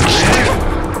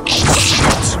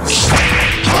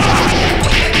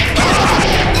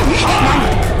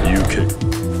け。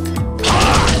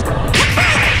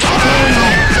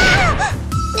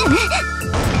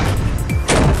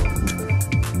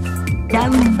ラウ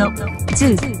ンド2フ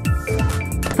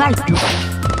ァイト。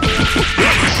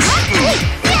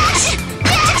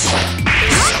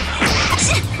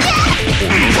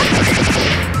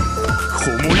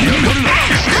思い上がるな。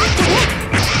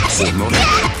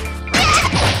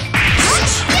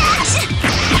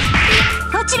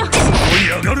落ちろ。思い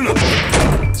上がるな。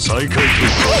再開と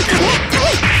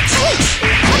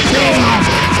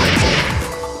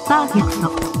パーフェクト。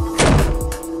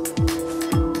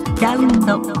ラウン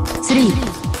ド3、フ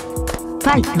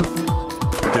ァイト。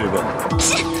出番。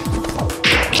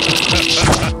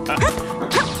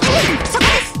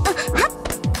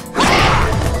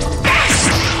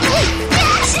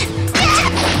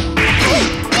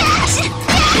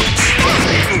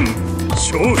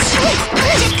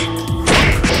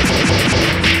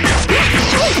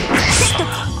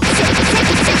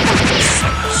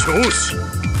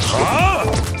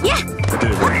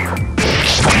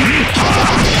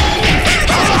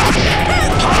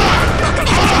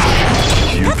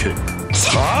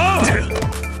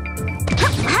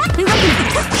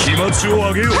気持ちを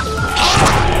上げよう。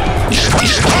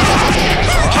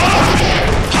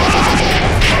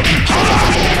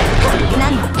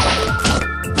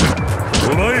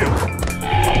お前よ。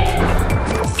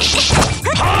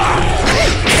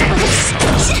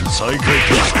再開か。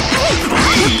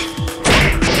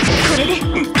これで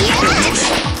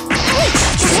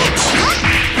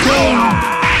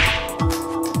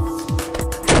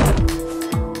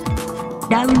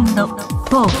ラウンド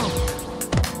4、フ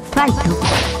ァイト。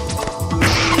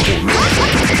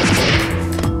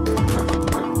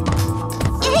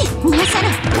逃がさな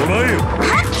い。お前よ。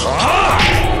はあ。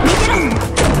見てろ。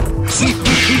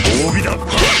褒美だ。褒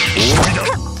美だ。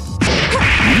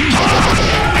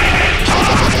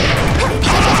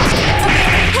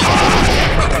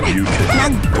行け。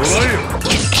お前よ。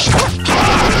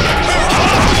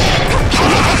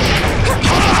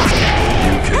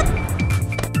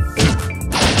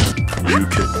行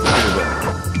け。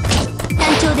単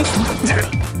調ですね。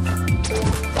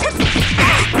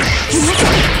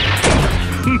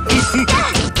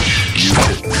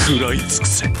食らい尽く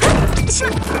せ。単調で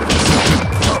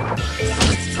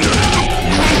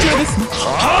すね。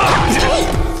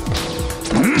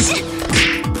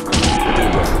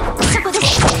そこです。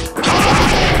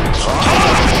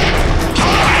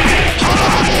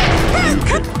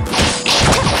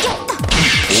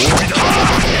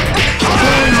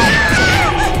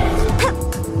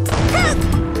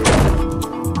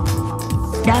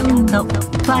ラウンド5、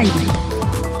ファ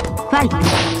イト。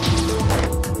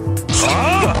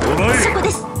そこ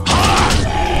です。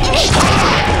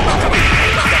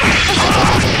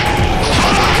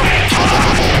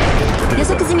予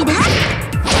測済みです。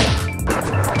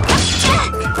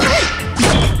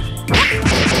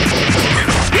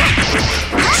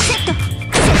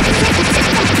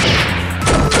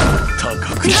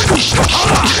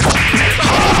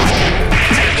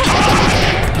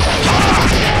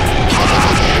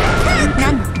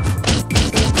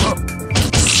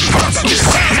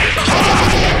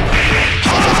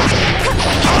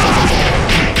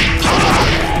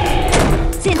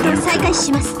戦闘再開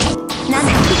します。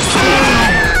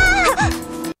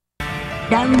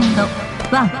ラウンド1、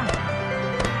フ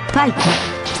ァイト。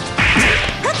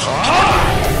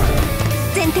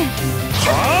前転。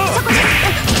そこです。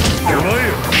お前よ。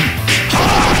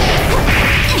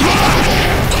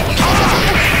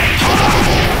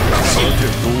さて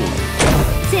どう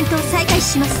戦闘再開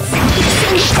します。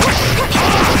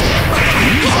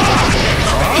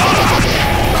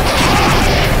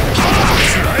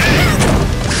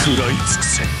食らい尽く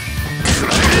せ。食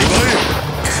らえ。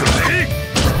食らえ。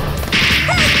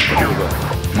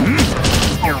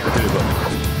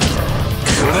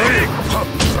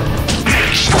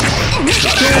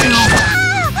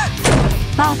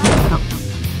パーフェクト。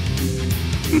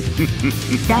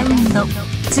ラウンド2、フ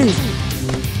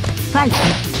ァイト。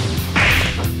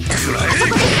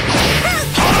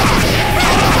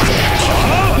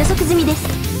予測済みです。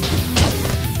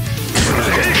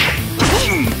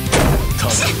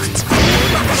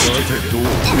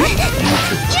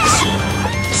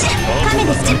亀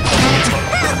です。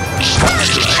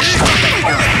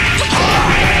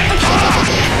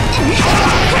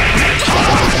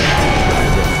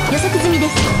予測済みで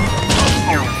す。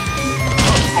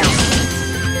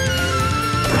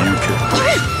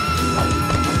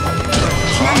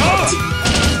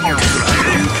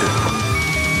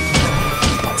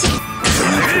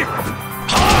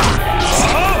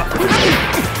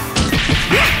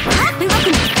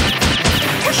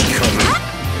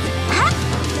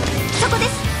そこです。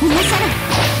逃がさない。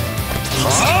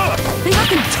動く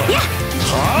な。いや。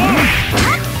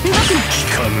動くな。聞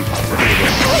かぬ。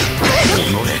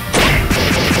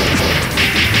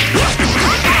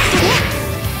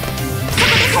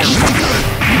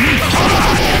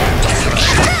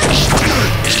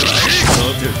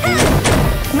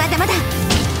まだまだ。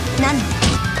なん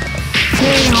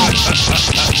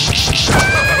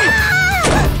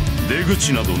出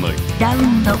口などない。ラウ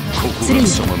ンドここが3、貴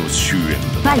様の終焉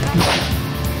だ。ファイト。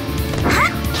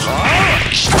は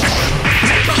あ。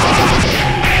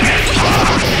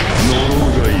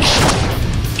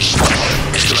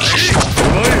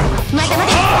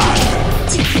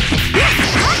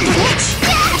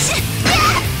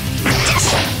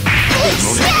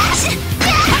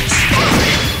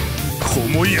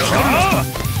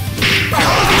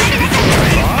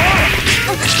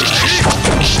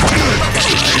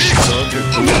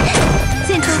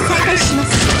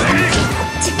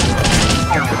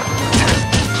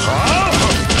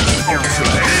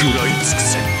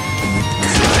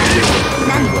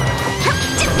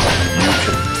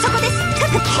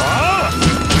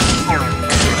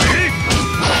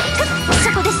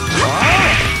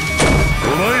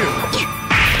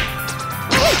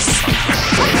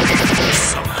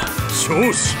少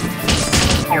子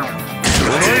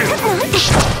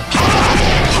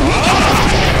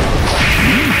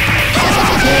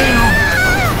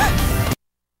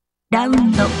ラウ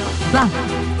ンド1、フ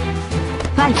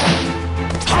ァイト。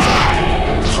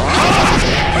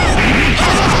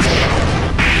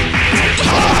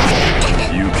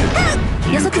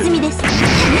予測済みです。止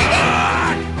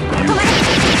まれ。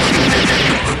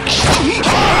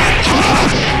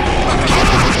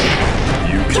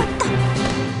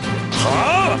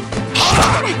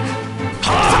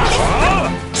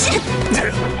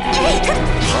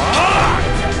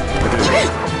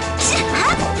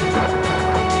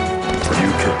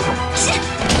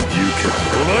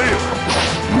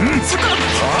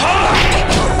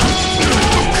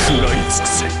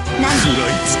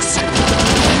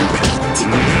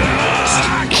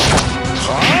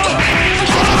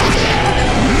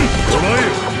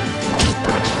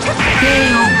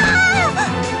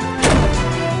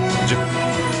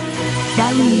ラ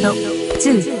ウンド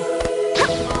2、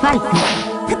ファイト。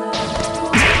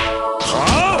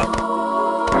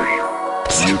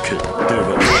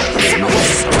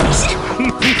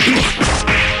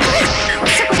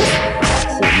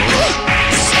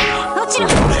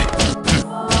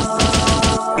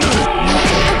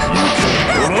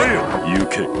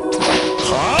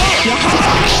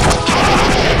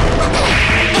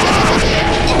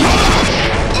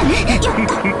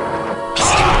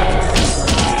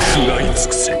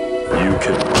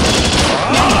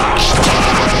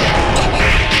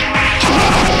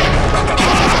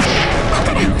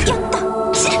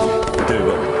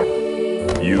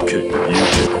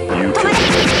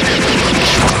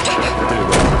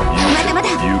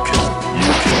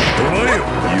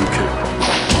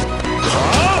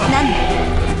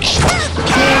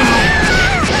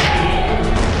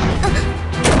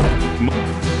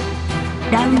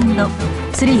ラウンド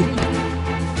3、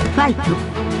ファイト。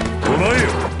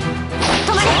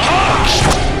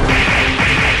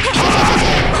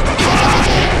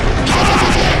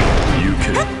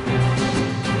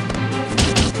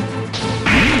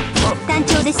単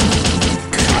調です。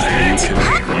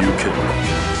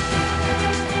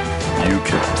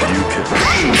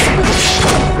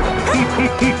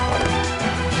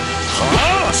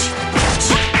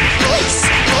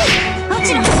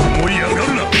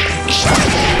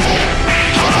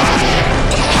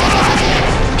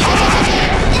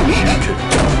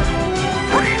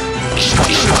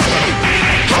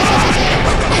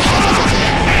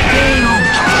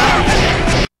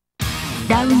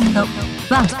ラウンド1、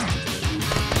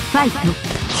ファイト。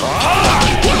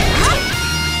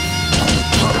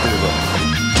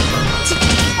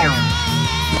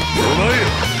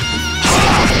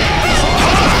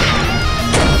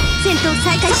戦闘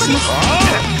再開します。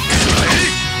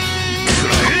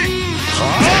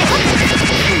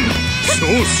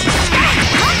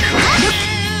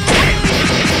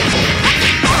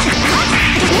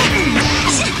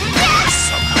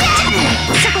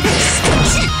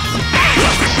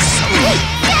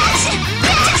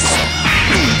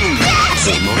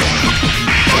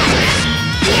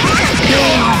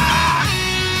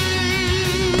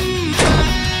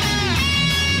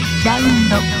ラウン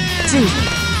ド2、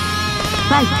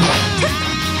ファイト。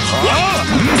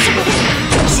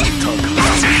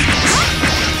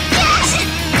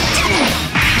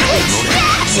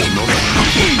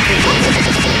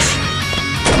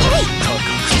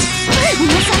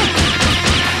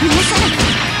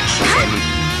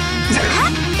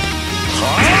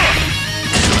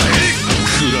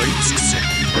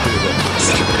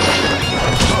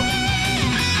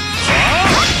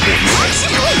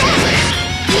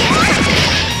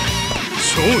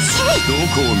ど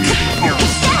こを見ても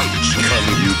光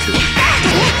る行け。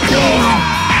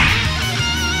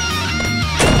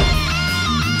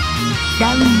ラ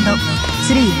ウンド3、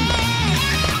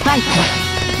ファイト。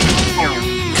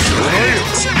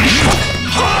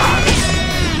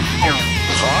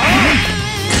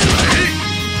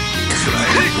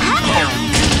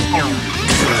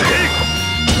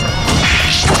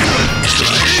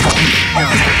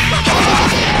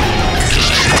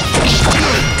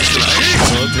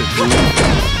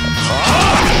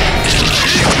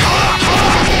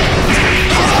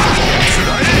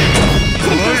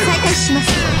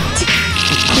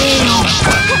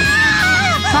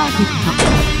パーフェクト。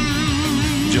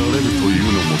じゃれるというの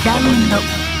もラウンド4、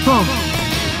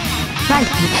ファイ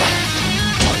ト。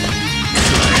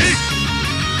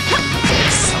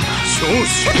少子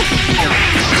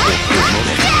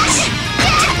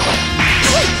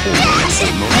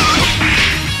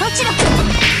もちろん。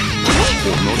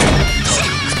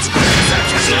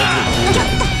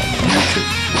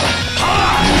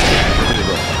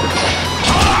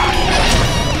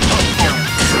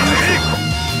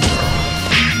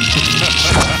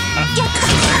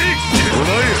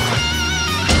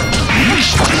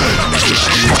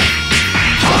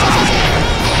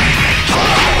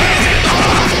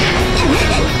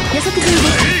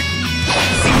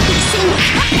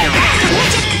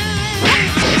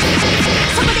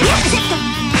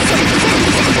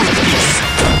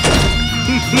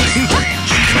落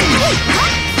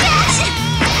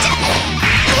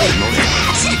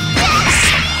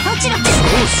ちろ。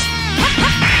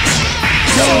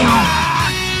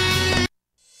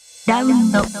ラウ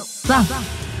ンド1、フ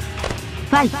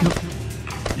ァイト。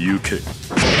行け。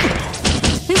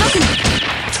動くな。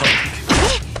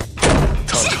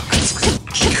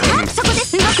そこで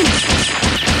す。動くな。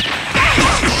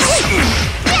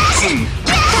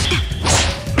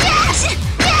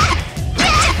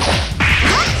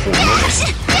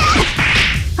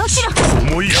落ちろ。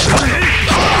思いやがれ。動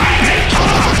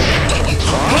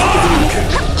く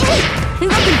な。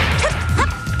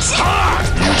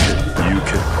行け。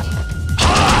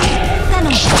頼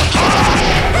む。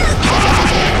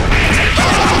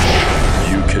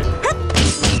行け。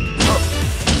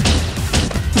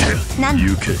なんだ。行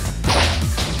け。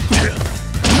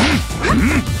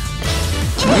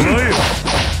お前よ。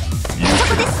そ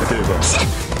こです。手が。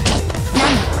な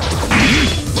んだ。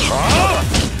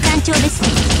団長ですね。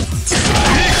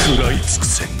食らい尽く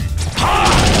せ。行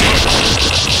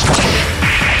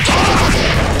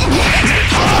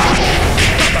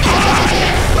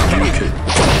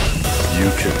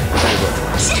け。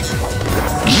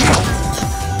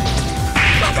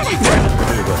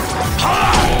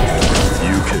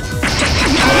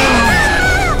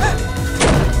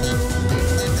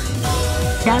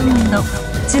ラウンド2、フ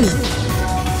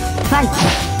ァイト。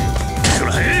くら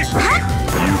え。行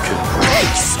け。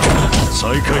再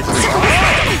開。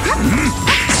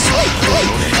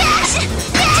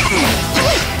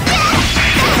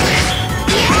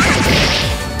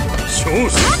勝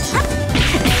負。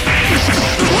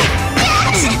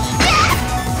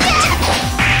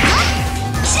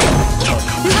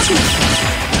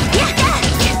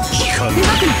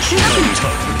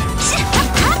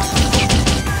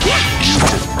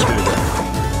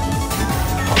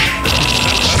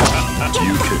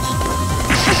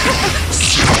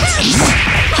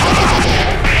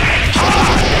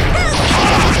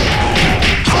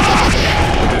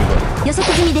予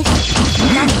測済みです。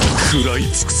食らい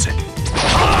尽くせ。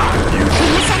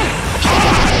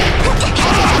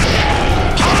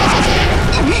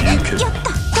やっ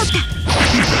た。取っ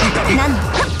た。なんだ。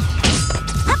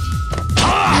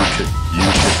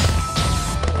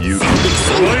行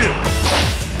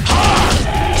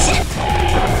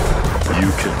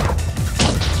け。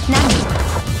なんだ。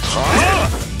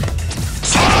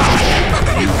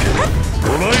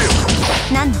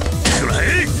なんだ。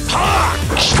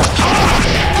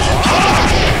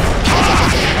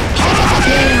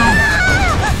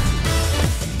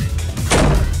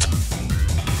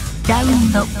ラウ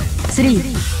ンド3、フ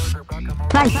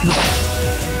ァイト。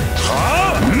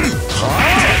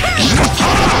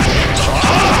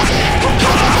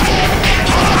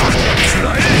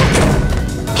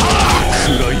食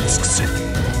らい尽くせ。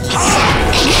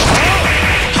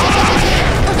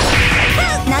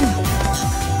なんだ。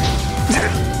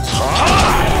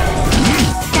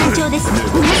団長ですね。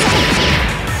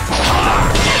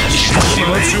気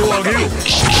持ちを上げよう。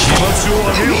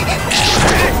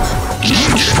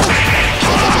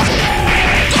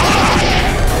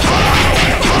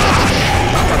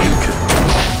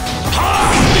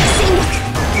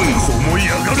思い上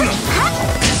がるな。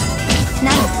な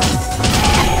んだ。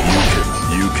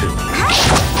行け。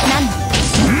なんだ。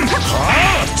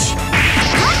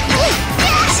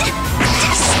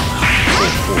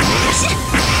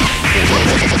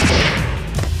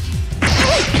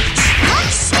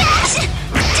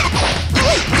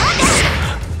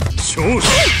勝負。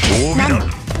なんだ。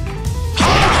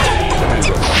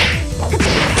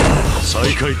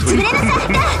再開という。動く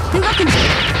な。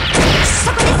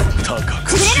そこです。高く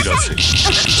知らせ。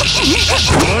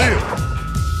お前よ。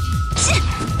そこ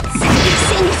で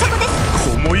す。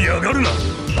思い上がるな。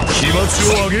気持ち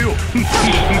を上げよう。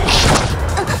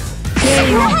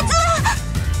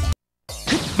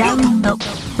ラウンド1、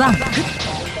フ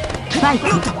ァイト。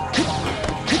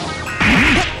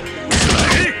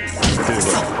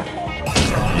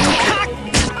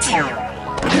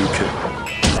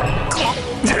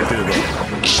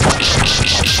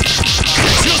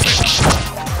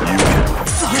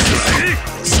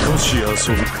少し遊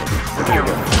ぶか。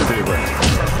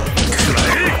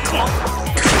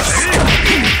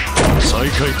再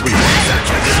開という。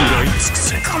食らい尽くせ。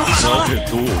さて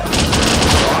どうだ。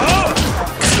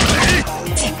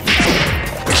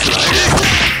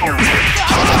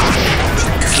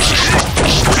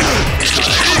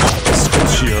少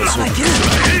し遊ぶ。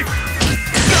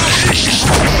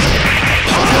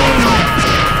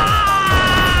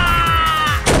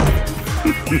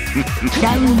ラ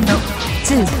ウンド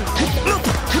2、フ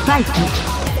ァイト。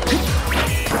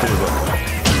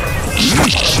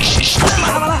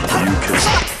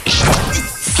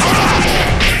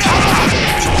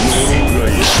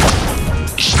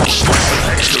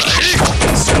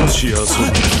少し遊ぶ。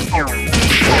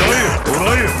捕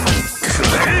らえよ。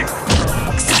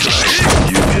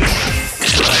行け。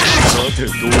さて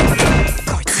どうだ。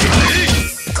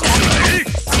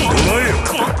捕らえよ。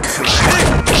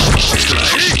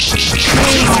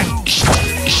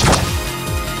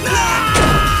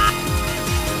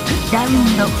ラウン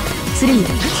ド3フ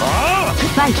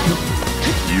ァイト。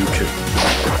行け。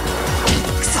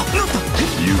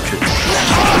行け。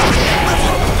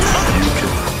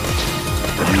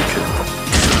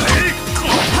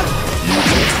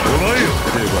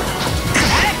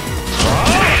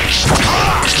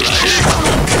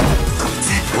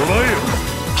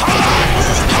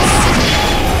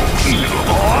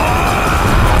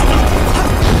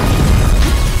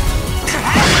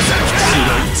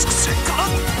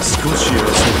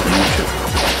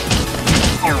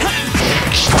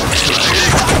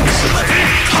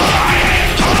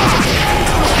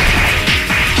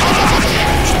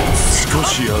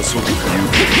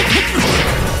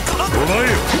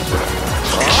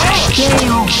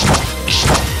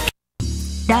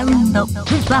ラウンド1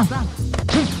フ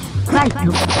ァイト。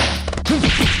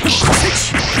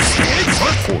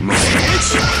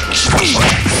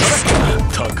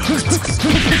高くつく。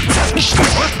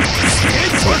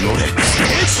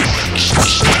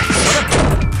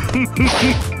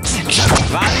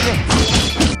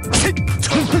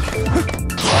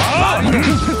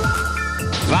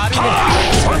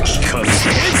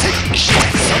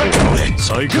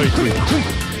再開といく。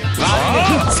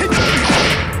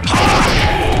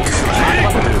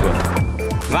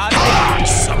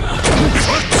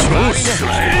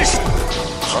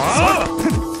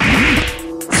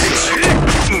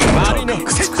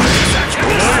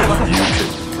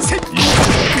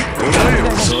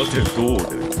さてどうで。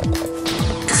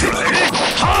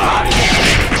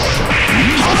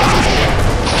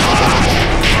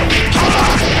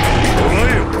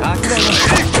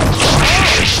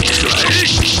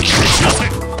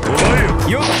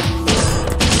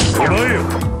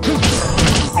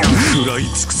食らい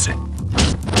尽くせ。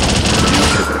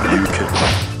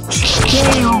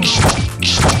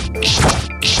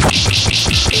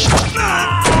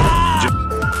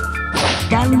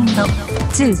ラウンド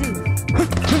2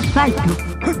ファイト。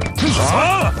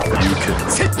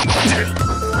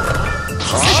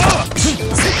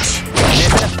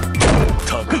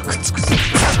高くつくぜ。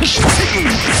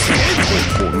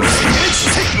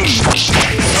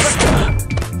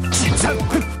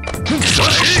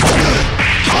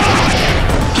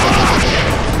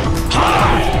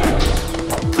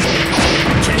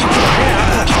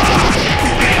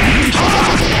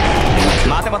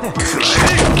待て。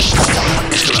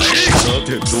さて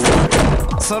どう。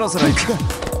そろそろ行くか。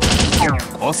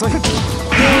遅い。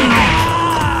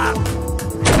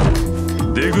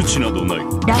出口などない。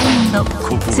ラウンドこ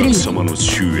こが3貴様の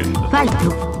終焉だ。ファイト。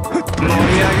盛り上げ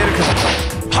る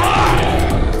か。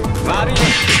悪いね。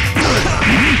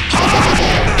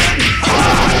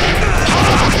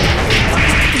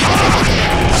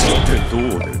さてど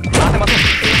うで。待て。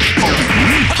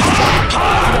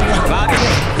悪いね。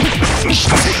こ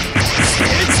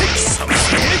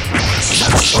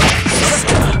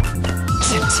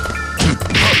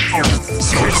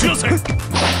ちらせ。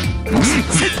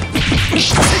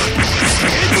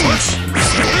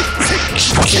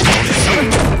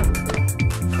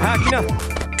吐きな。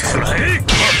くらえ。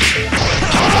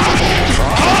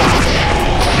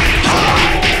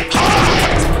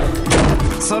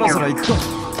そろそろ行くか。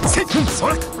盛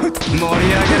り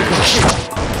上げるか。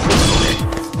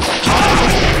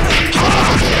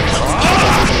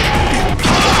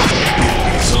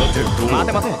さてどう。待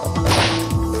て。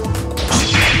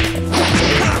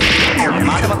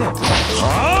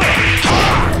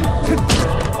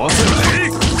遅い。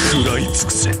食らい尽く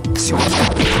せ。正直か。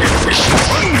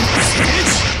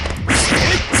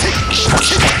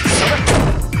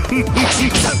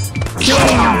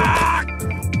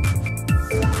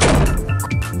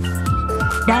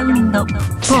ラウンド4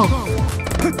フ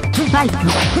ァイト。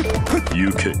行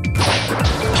け。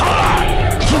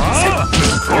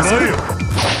捕らえよ。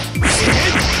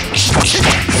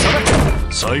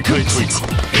再開といく。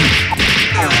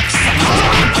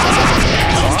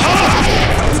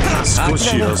少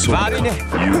し遊ぶ。悪いね。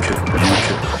行け。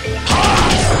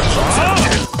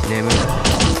眠い。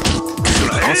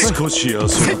少し遊ぶ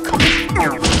か。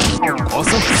遅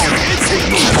い。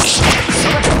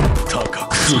高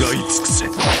く食らい尽くせ。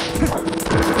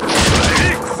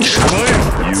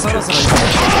そろそろ行く。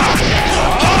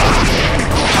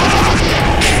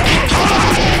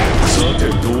さ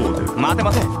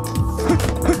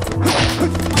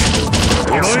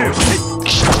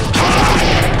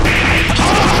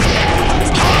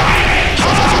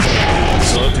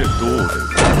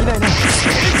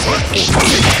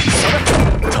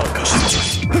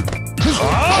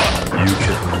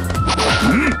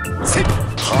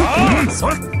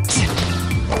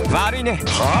悪いね。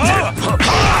さ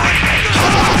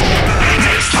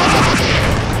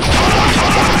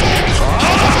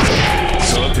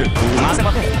てどう待て待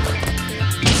て。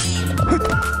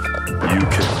行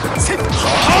け。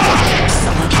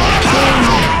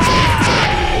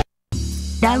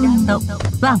ラウンド1フ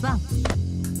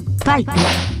ァイト。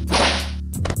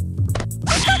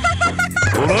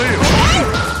捕らえよ。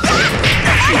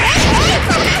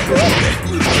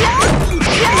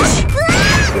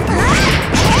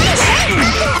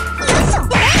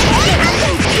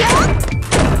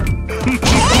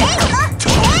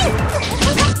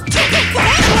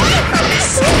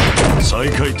再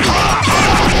開と。捕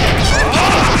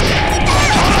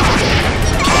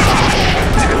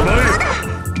らえよ。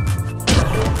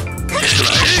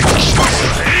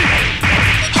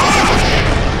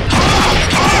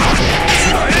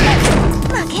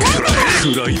食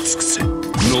らい尽くせ。呪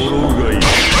うがいい。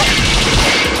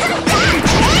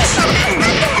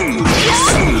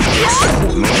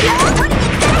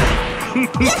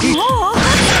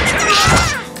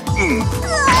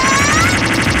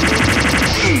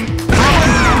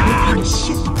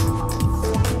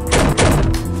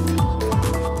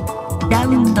ラウ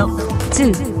ンド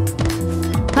2フ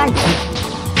ァイト。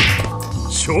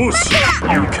少子行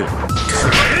け。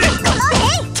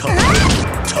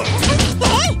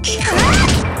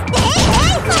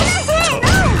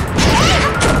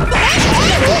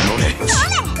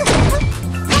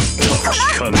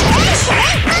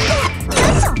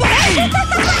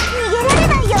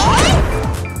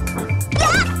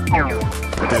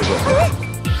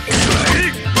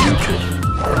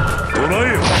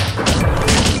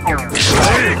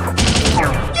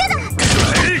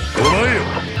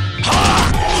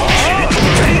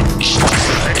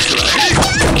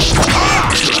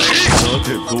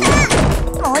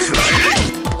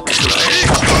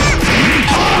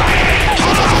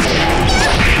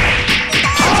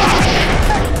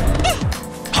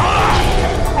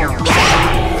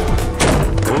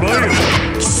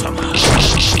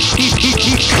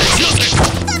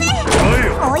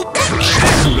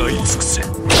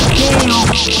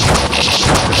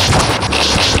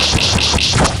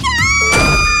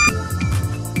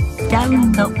ラウ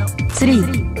ンド3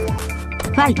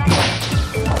ファイト。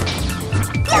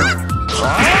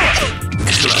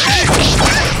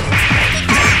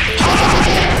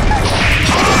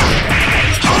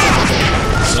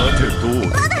さてどう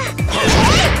だ。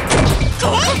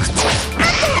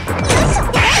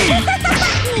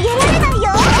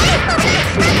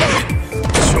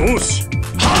少子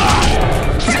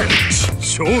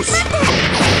少子。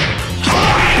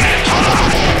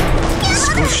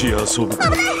少し遊ぶか。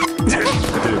出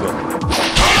番。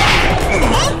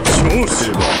少子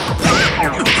出番。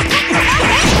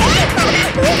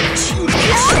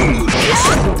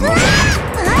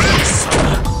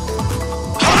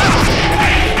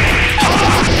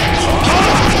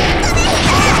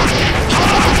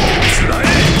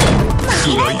食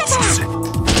らい尽くせ。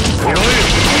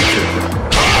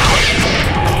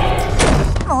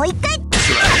もう一回。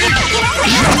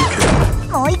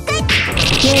もう一回。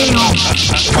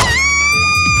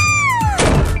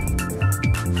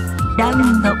ラウ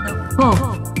ンド4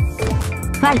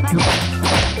ファイト。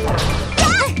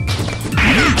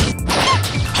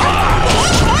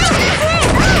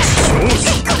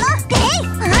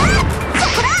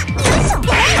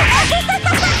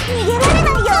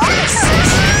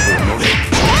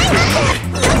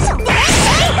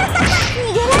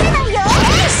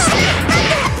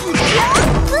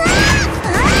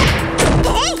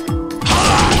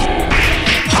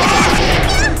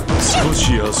少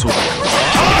し遊ぶか。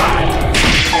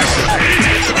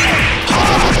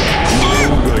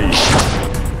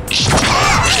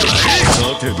さ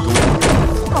てどうだ。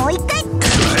もう一回。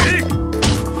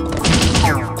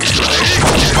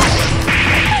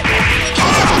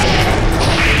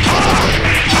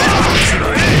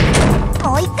も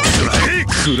う一回。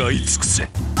食らい尽くせ。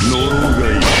呪うが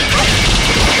いい。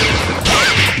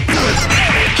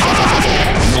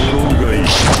呪うがいい。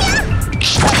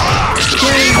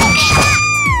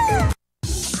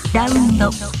ラウンド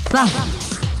1フ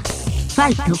ァ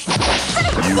イト。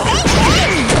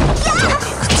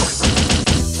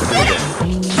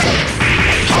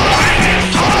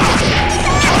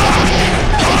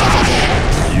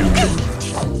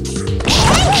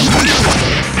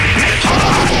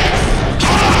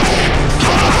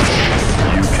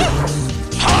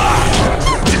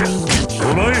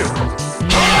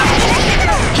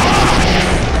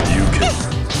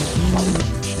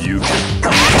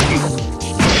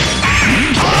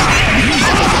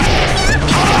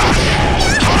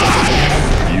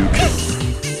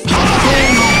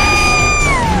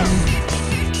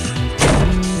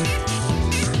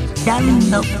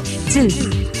2フ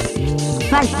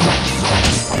ァイト。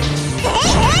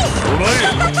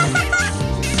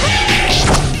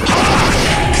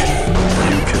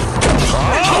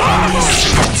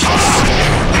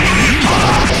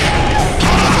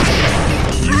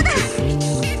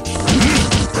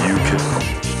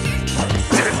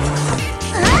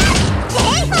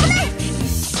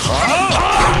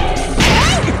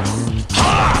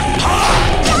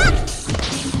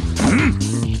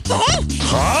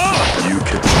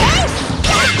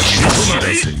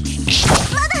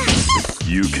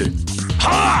行け。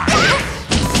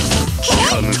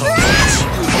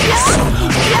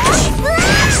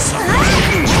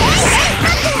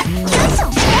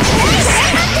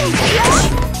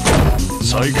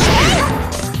再開。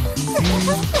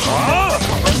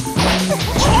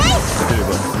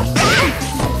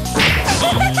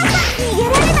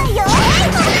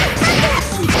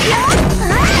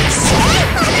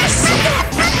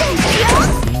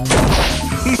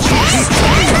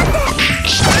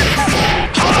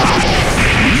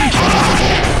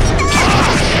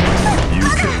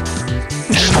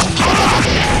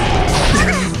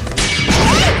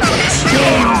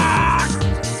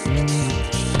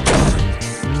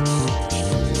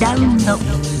ラウンド3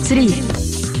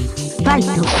ファイ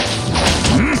ト。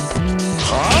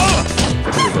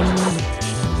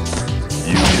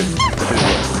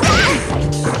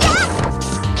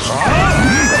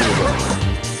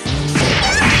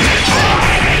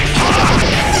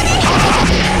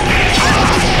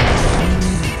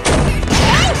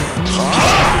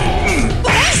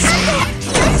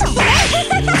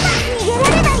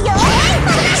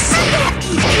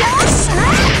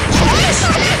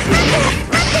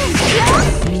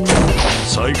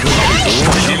再開。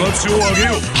気持ちを上げよ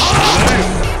う。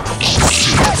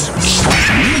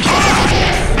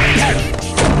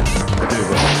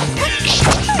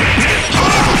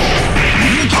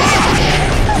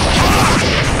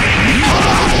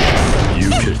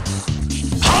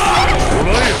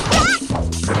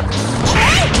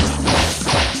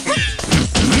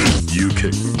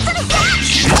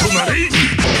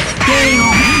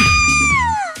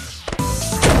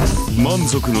満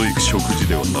足のいく食事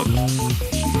ではなかっ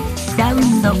た。ラウ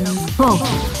ンド4フ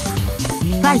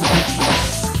ァイト。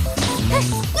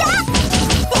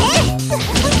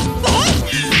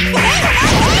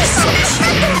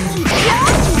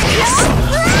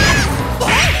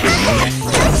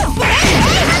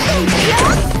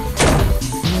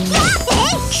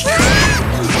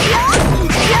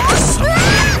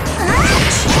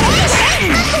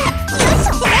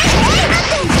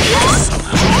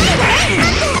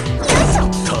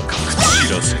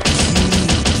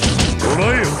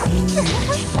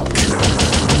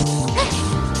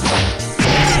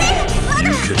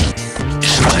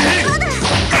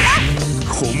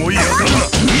思いやがるな。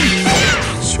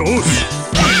勝負。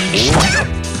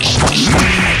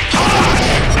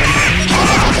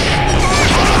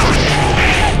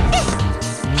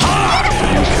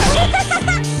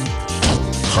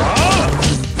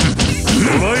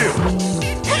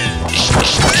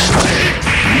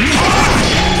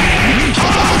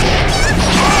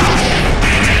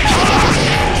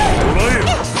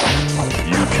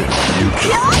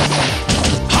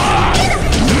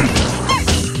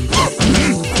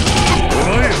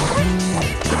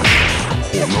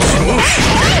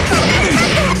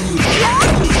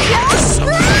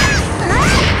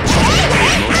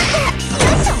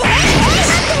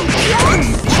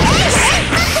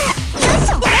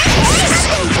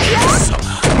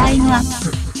タイムアッ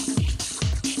プ。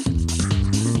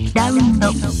ラウンド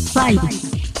5ファイト。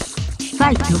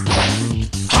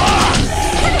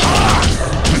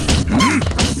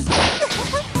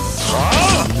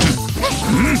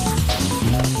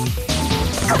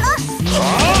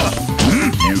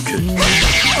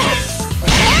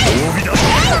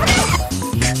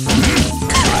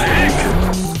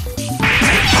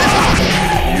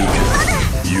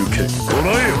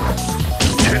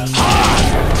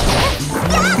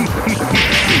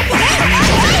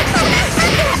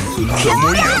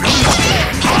思いやがる。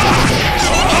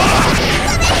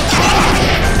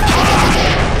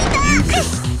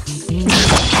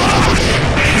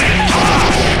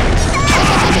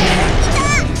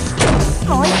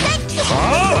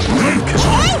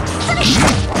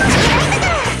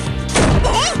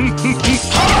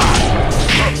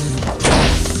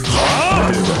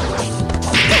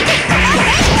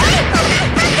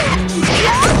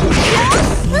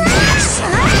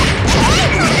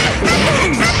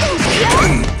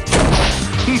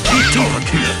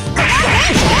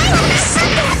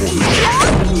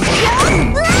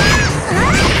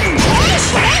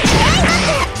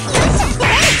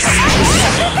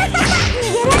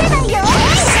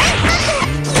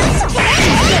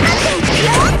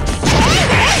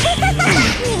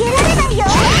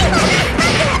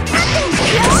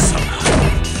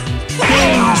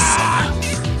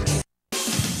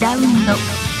ラウンド1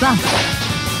フ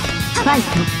ァイト。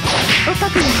おか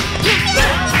くよ。よ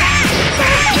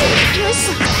いし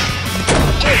ょ。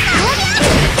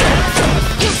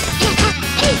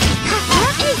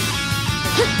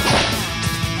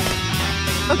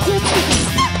お気をつけて。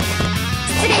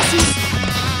失礼します。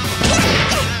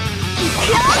い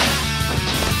くよ。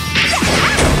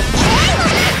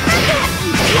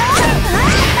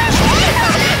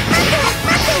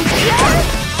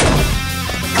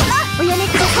おやめ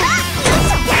ください。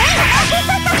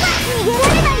逃げら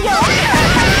れないよ。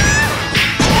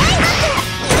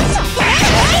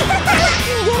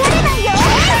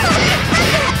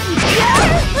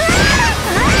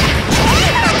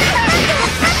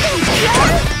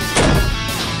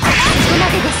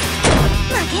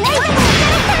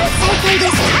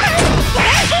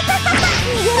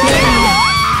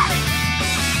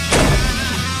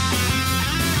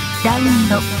ラウン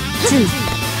ド2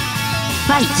フ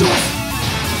ァイト。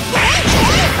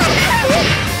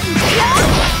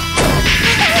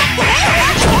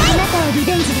あなたをリ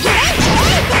ベンジで。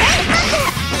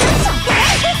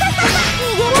逃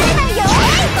げられないよ。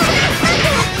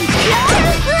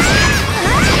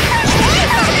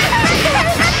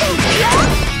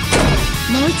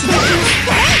もう一度行きます。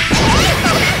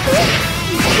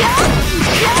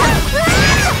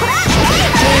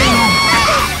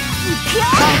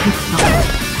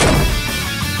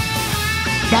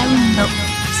ラウンド3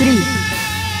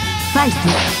ファイト。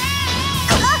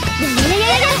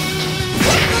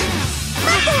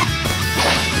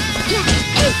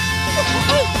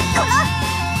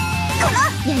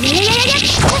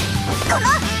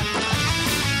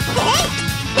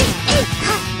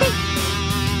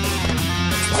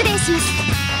失礼します。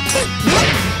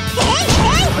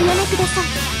おやめください。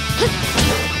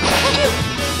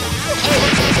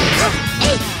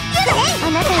あ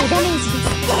なたへダメージで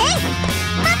す。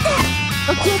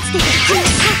お気をつけて。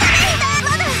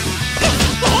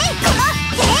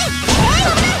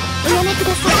おやめく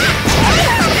ださい。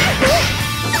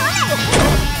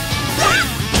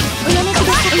おやめくだ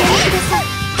さい。おやめください。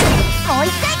もう一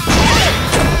回。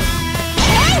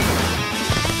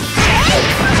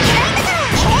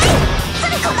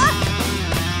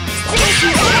失礼し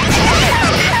ます。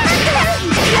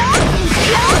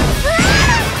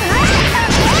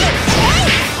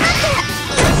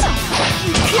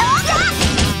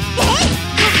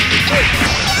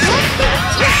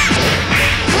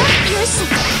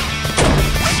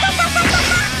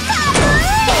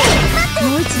も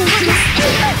う一度行きます。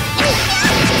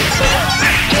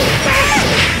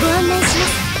ご案内します。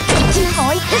行きます。も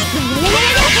う一回。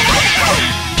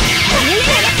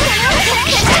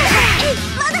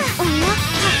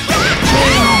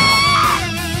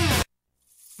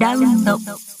ラウンド1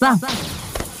フ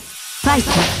ァイト。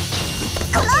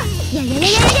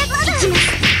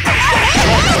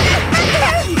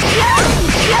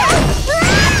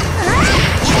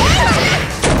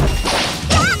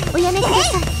おやめくだ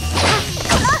さい。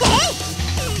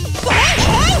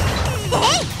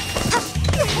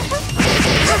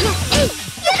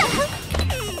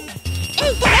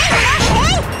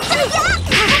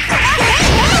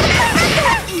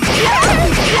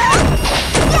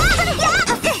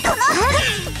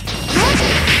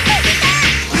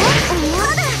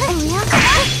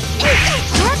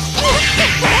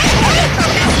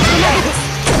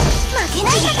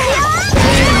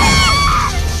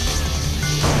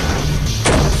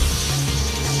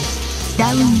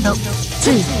ラウンド2フ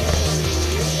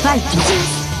ァイト。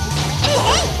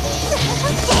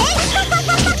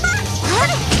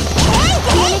お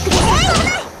やめください。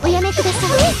おやめください。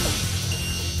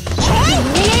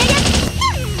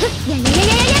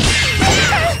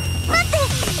待って。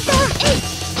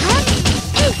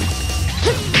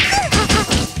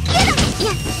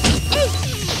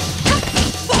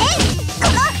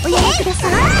おやめくださ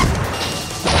い。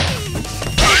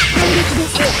反撃で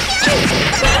す。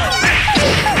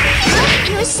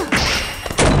よいしょ。負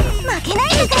けない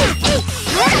んだから。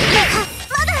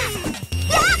まだ。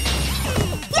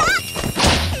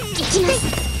行きます。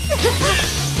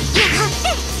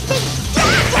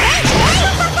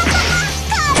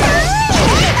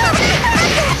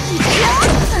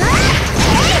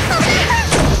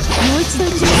もう一度行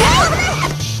きます。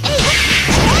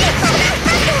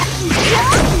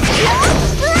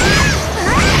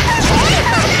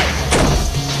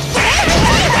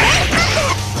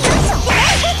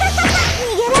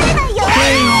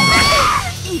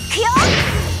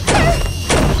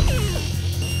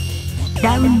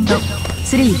ラウンド3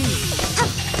フ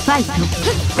ァイト。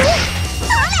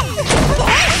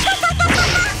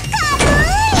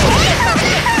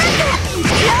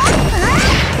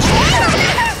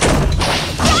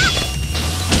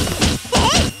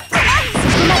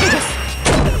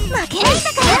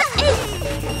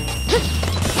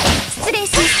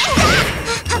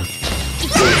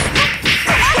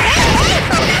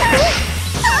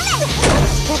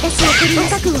りま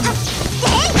す。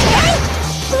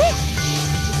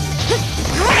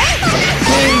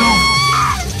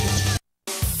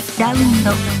ラウン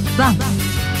ド1フ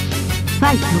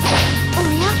ァイト。お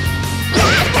や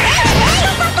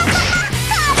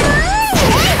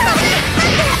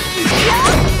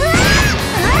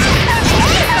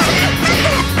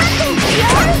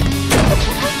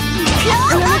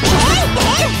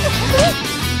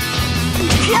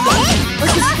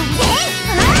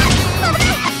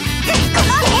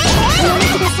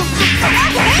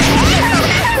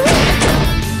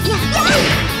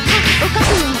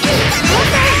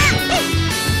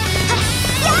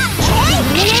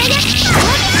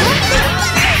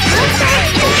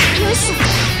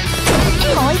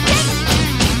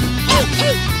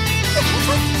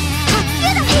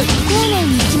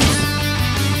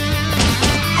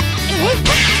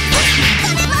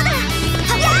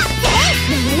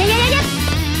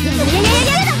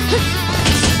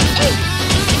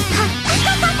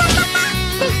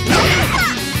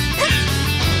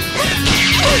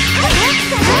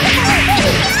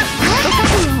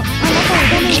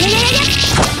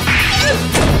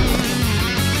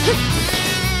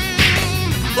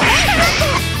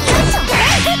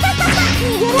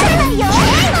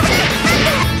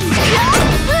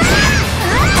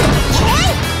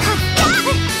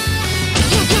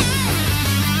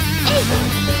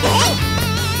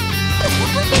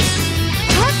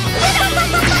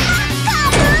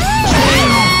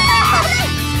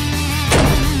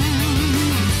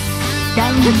ラ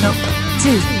ウンド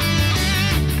2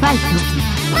ファイト。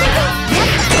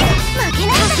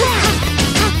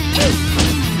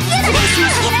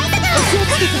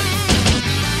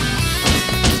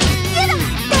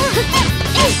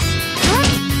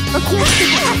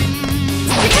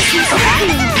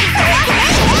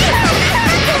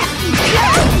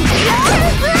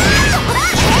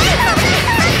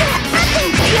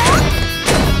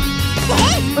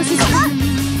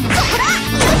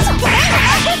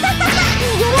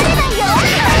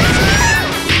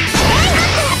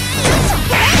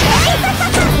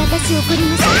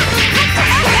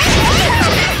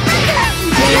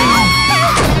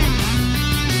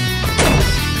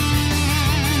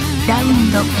ラウ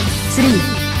ンド3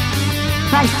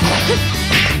ファイト。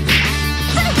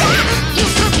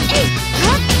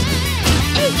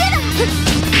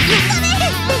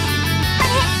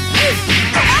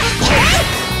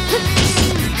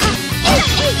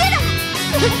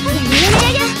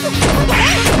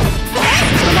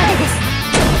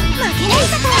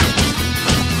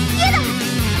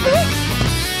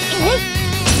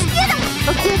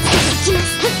お気をつけていきま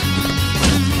す。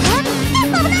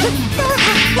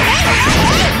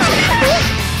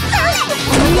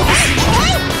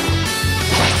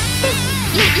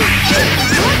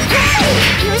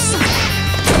よし、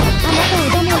あなたを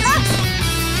ダメージ。